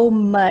so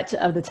much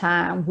of the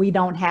time we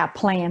don't have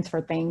plans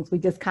for things. We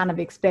just kind of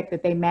expect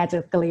that they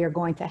magically are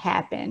going to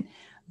happen.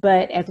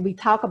 But as we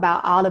talk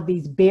about all of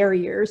these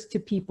barriers to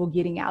people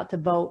getting out to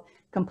vote,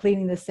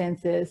 completing the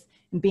census,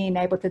 and being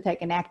able to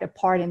take an active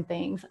part in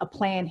things, a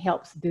plan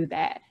helps do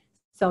that.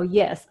 So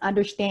yes,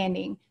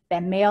 understanding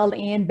that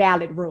mail-in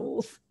ballot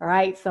rules, all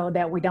right? So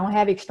that we don't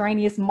have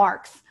extraneous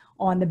marks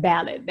on the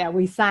ballot, that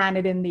we sign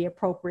it in the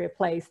appropriate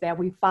place, that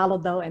we follow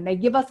those, and they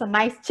give us a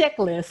nice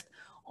checklist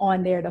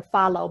on there to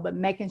follow, but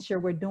making sure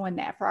we're doing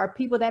that. For our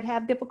people that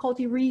have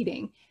difficulty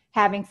reading,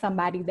 having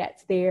somebody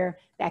that's there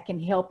that can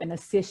help and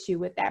assist you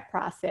with that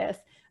process.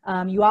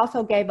 You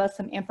also gave us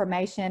some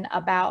information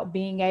about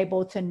being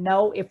able to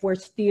know if we're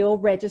still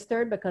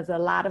registered, because a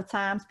lot of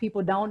times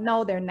people don't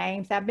know their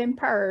names have been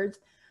purged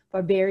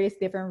for various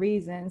different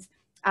reasons.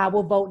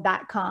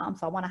 IWillVote.com.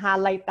 So I want to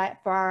highlight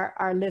that for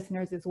our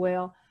listeners as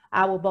well.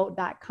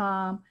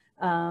 IWillVote.com.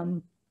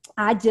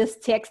 I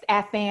just text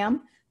AFAM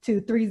to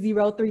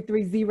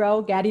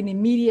 30330, got an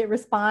immediate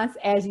response,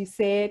 as you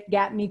said,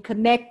 got me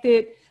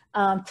connected.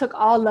 Took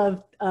all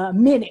of a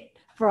minute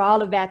for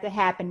all of that to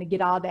happen to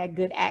get all that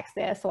good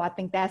access. So I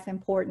think that's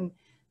important.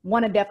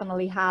 Want to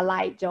definitely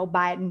highlight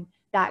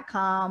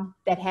JoeBiden.com,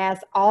 that has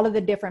all of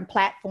the different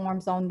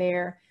platforms on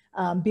there.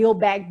 Build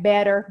Back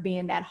Better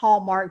being that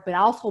hallmark, but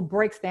also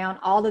breaks down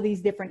all of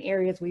these different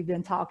areas we've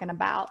been talking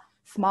about: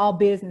 small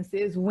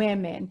businesses,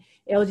 women,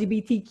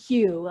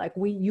 LGBTQ. Like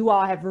you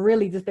all have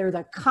really there's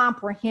a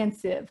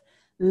comprehensive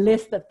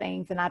list of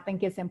things. And I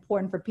think it's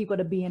important for people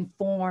to be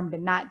informed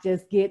and not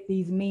just get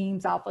these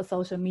memes off of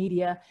social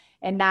media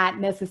and not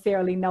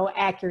necessarily know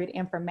accurate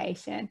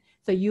information.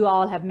 So you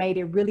all have made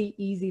it really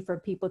easy for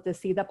people to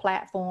see the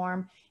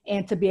platform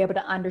and to be able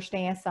to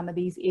understand some of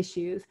these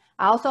issues.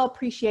 I also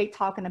appreciate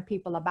talking to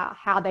people about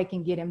how they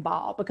can get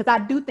involved, because I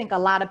do think a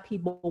lot of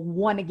people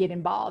want to get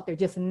involved. They're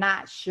just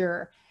not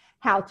sure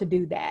how to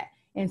do that.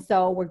 And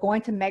so we're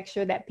going to make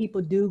sure that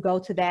people do go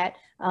to that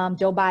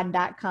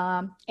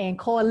JoeBiden.com and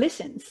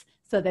coalitions,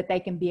 so that they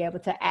can be able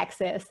to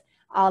access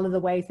all of the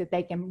ways that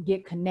they can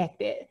get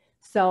connected.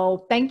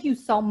 So thank you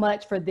so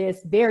much for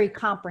this very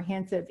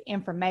comprehensive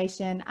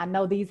information. I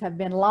know these have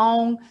been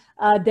long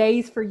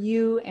days for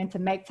you, and to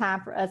make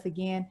time for us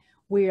again,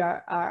 we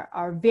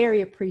are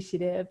very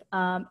appreciative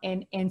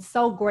and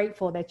so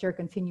grateful that you're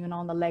continuing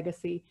on the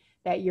legacy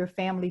that your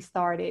family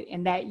started,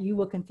 and that you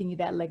will continue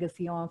that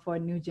legacy on for a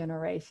new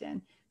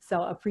generation.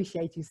 So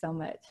appreciate you so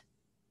much.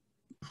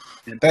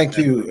 Thank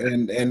you,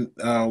 and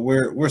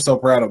we're so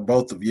proud of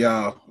both of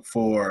y'all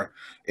for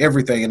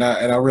everything, and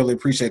I really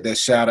appreciate that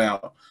shout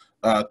out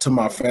to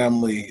my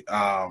family,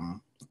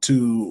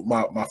 to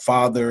my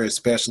father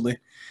especially.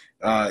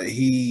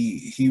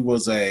 He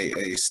was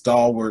a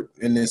stalwart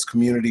in this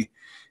community,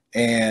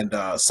 and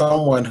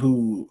someone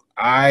who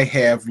I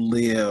have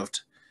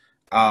lived.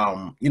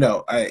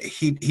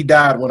 He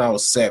died when I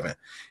was 7,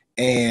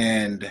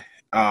 and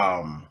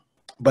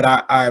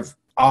but I've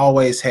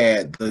always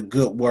had the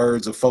good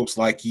words of folks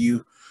like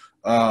you,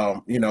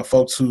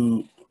 folks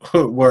who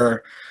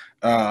were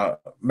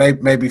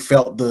maybe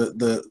felt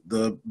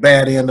the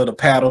bad end of the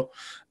paddle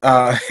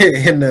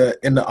in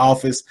the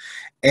office,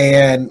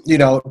 and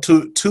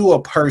to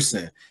a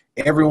person,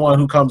 everyone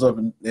who comes up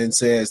and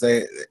says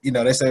they say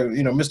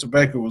Mr.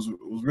 Baker was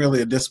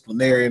really a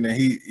disciplinarian, and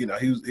he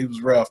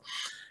was rough,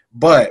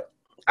 but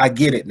I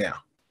get it now.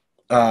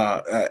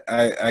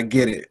 I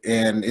get it,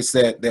 and it's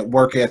that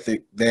work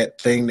ethic,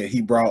 that thing that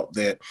he brought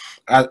that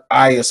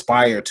I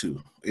aspire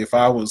to. If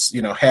I was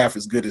half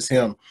as good as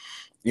him,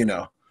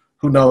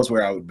 who knows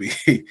where I would be.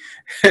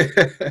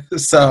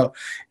 So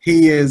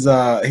he is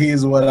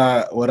what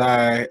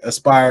I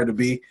aspire to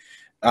be,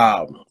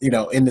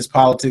 in this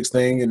politics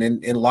thing, and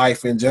in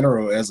life in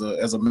general, as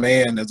a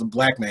man, as a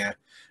black man,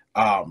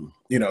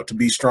 to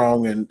be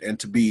strong and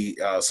to be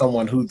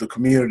someone who the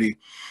community,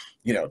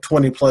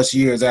 20 plus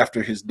years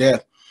after his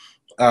death,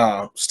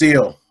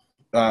 still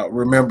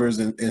remembers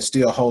and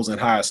still holds in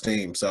high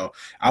esteem. So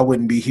I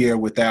wouldn't be here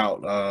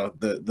without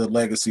the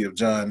legacy of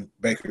John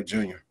Baker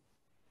Jr.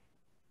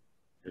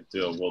 Good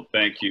deal. Well,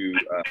 thank you.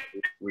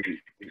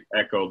 We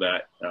echo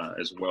that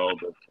as well.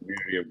 The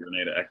community of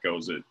Grenada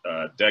echoes it.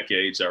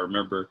 Decades. I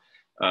remember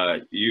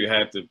you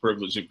had the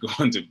privilege of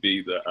going to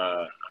be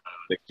the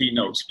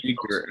keynote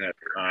speaker at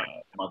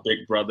my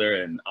big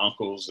brother and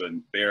uncles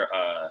and their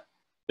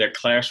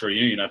class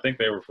reunion. I think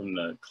they were from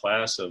the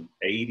class of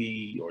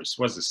 80 or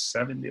was it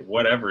 70,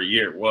 whatever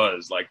year it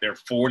was, like their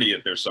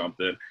 40th or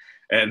something.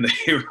 And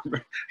they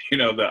were,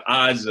 the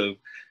odds of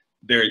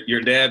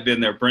your dad being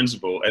their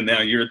principal and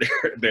now you're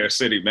their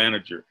city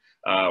manager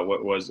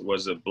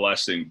was a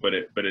blessing. But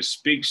it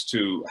speaks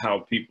to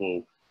how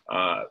people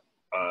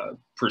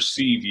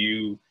perceive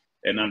you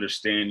and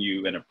understand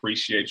you and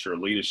appreciate your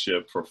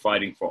leadership for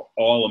fighting for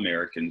all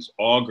Americans,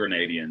 all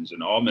Grenadians,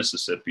 and all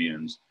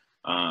Mississippians.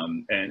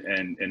 And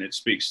it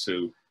speaks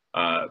to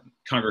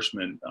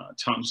Congressman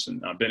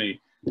Thompson, Benny,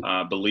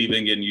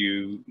 believing in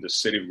you, the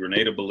city of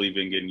Grenada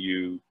believing in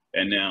you,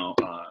 and now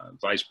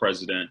Vice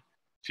President,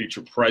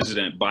 future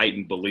President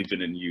Biden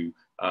believing in you.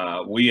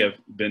 We have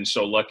been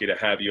so lucky to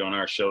have you on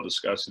our show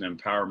discussing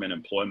empowerment,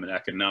 employment,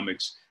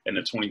 economics, and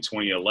the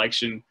 2020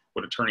 election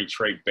with Attorney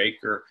Trey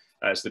Baker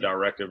as the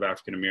Director of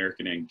African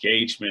American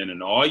Engagement.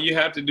 And all you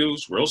have to do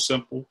is real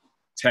simple,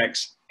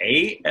 text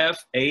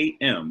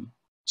AFAM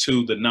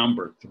to the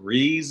number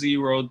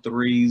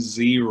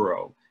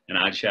 3030. And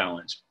I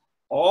challenge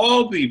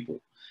all people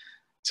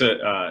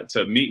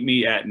to meet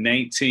me at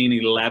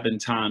 1911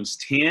 times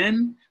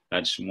 10.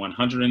 That's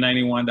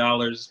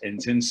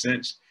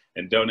 $191.10,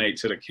 and donate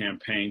to the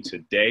campaign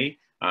today.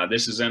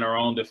 This is In Our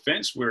Own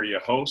Defense. We're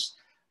your hosts,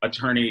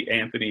 Attorney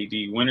Anthony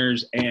D.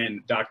 Winters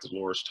and Dr.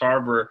 Loris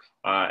Tarver.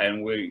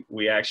 And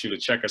we ask you to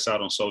check us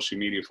out on social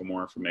media for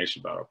more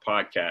information about our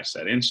podcast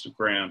at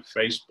Instagram,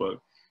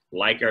 Facebook.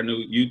 Like our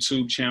new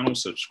YouTube channel,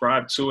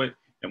 subscribe to it.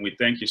 And we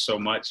thank you so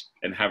much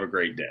and have a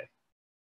great day.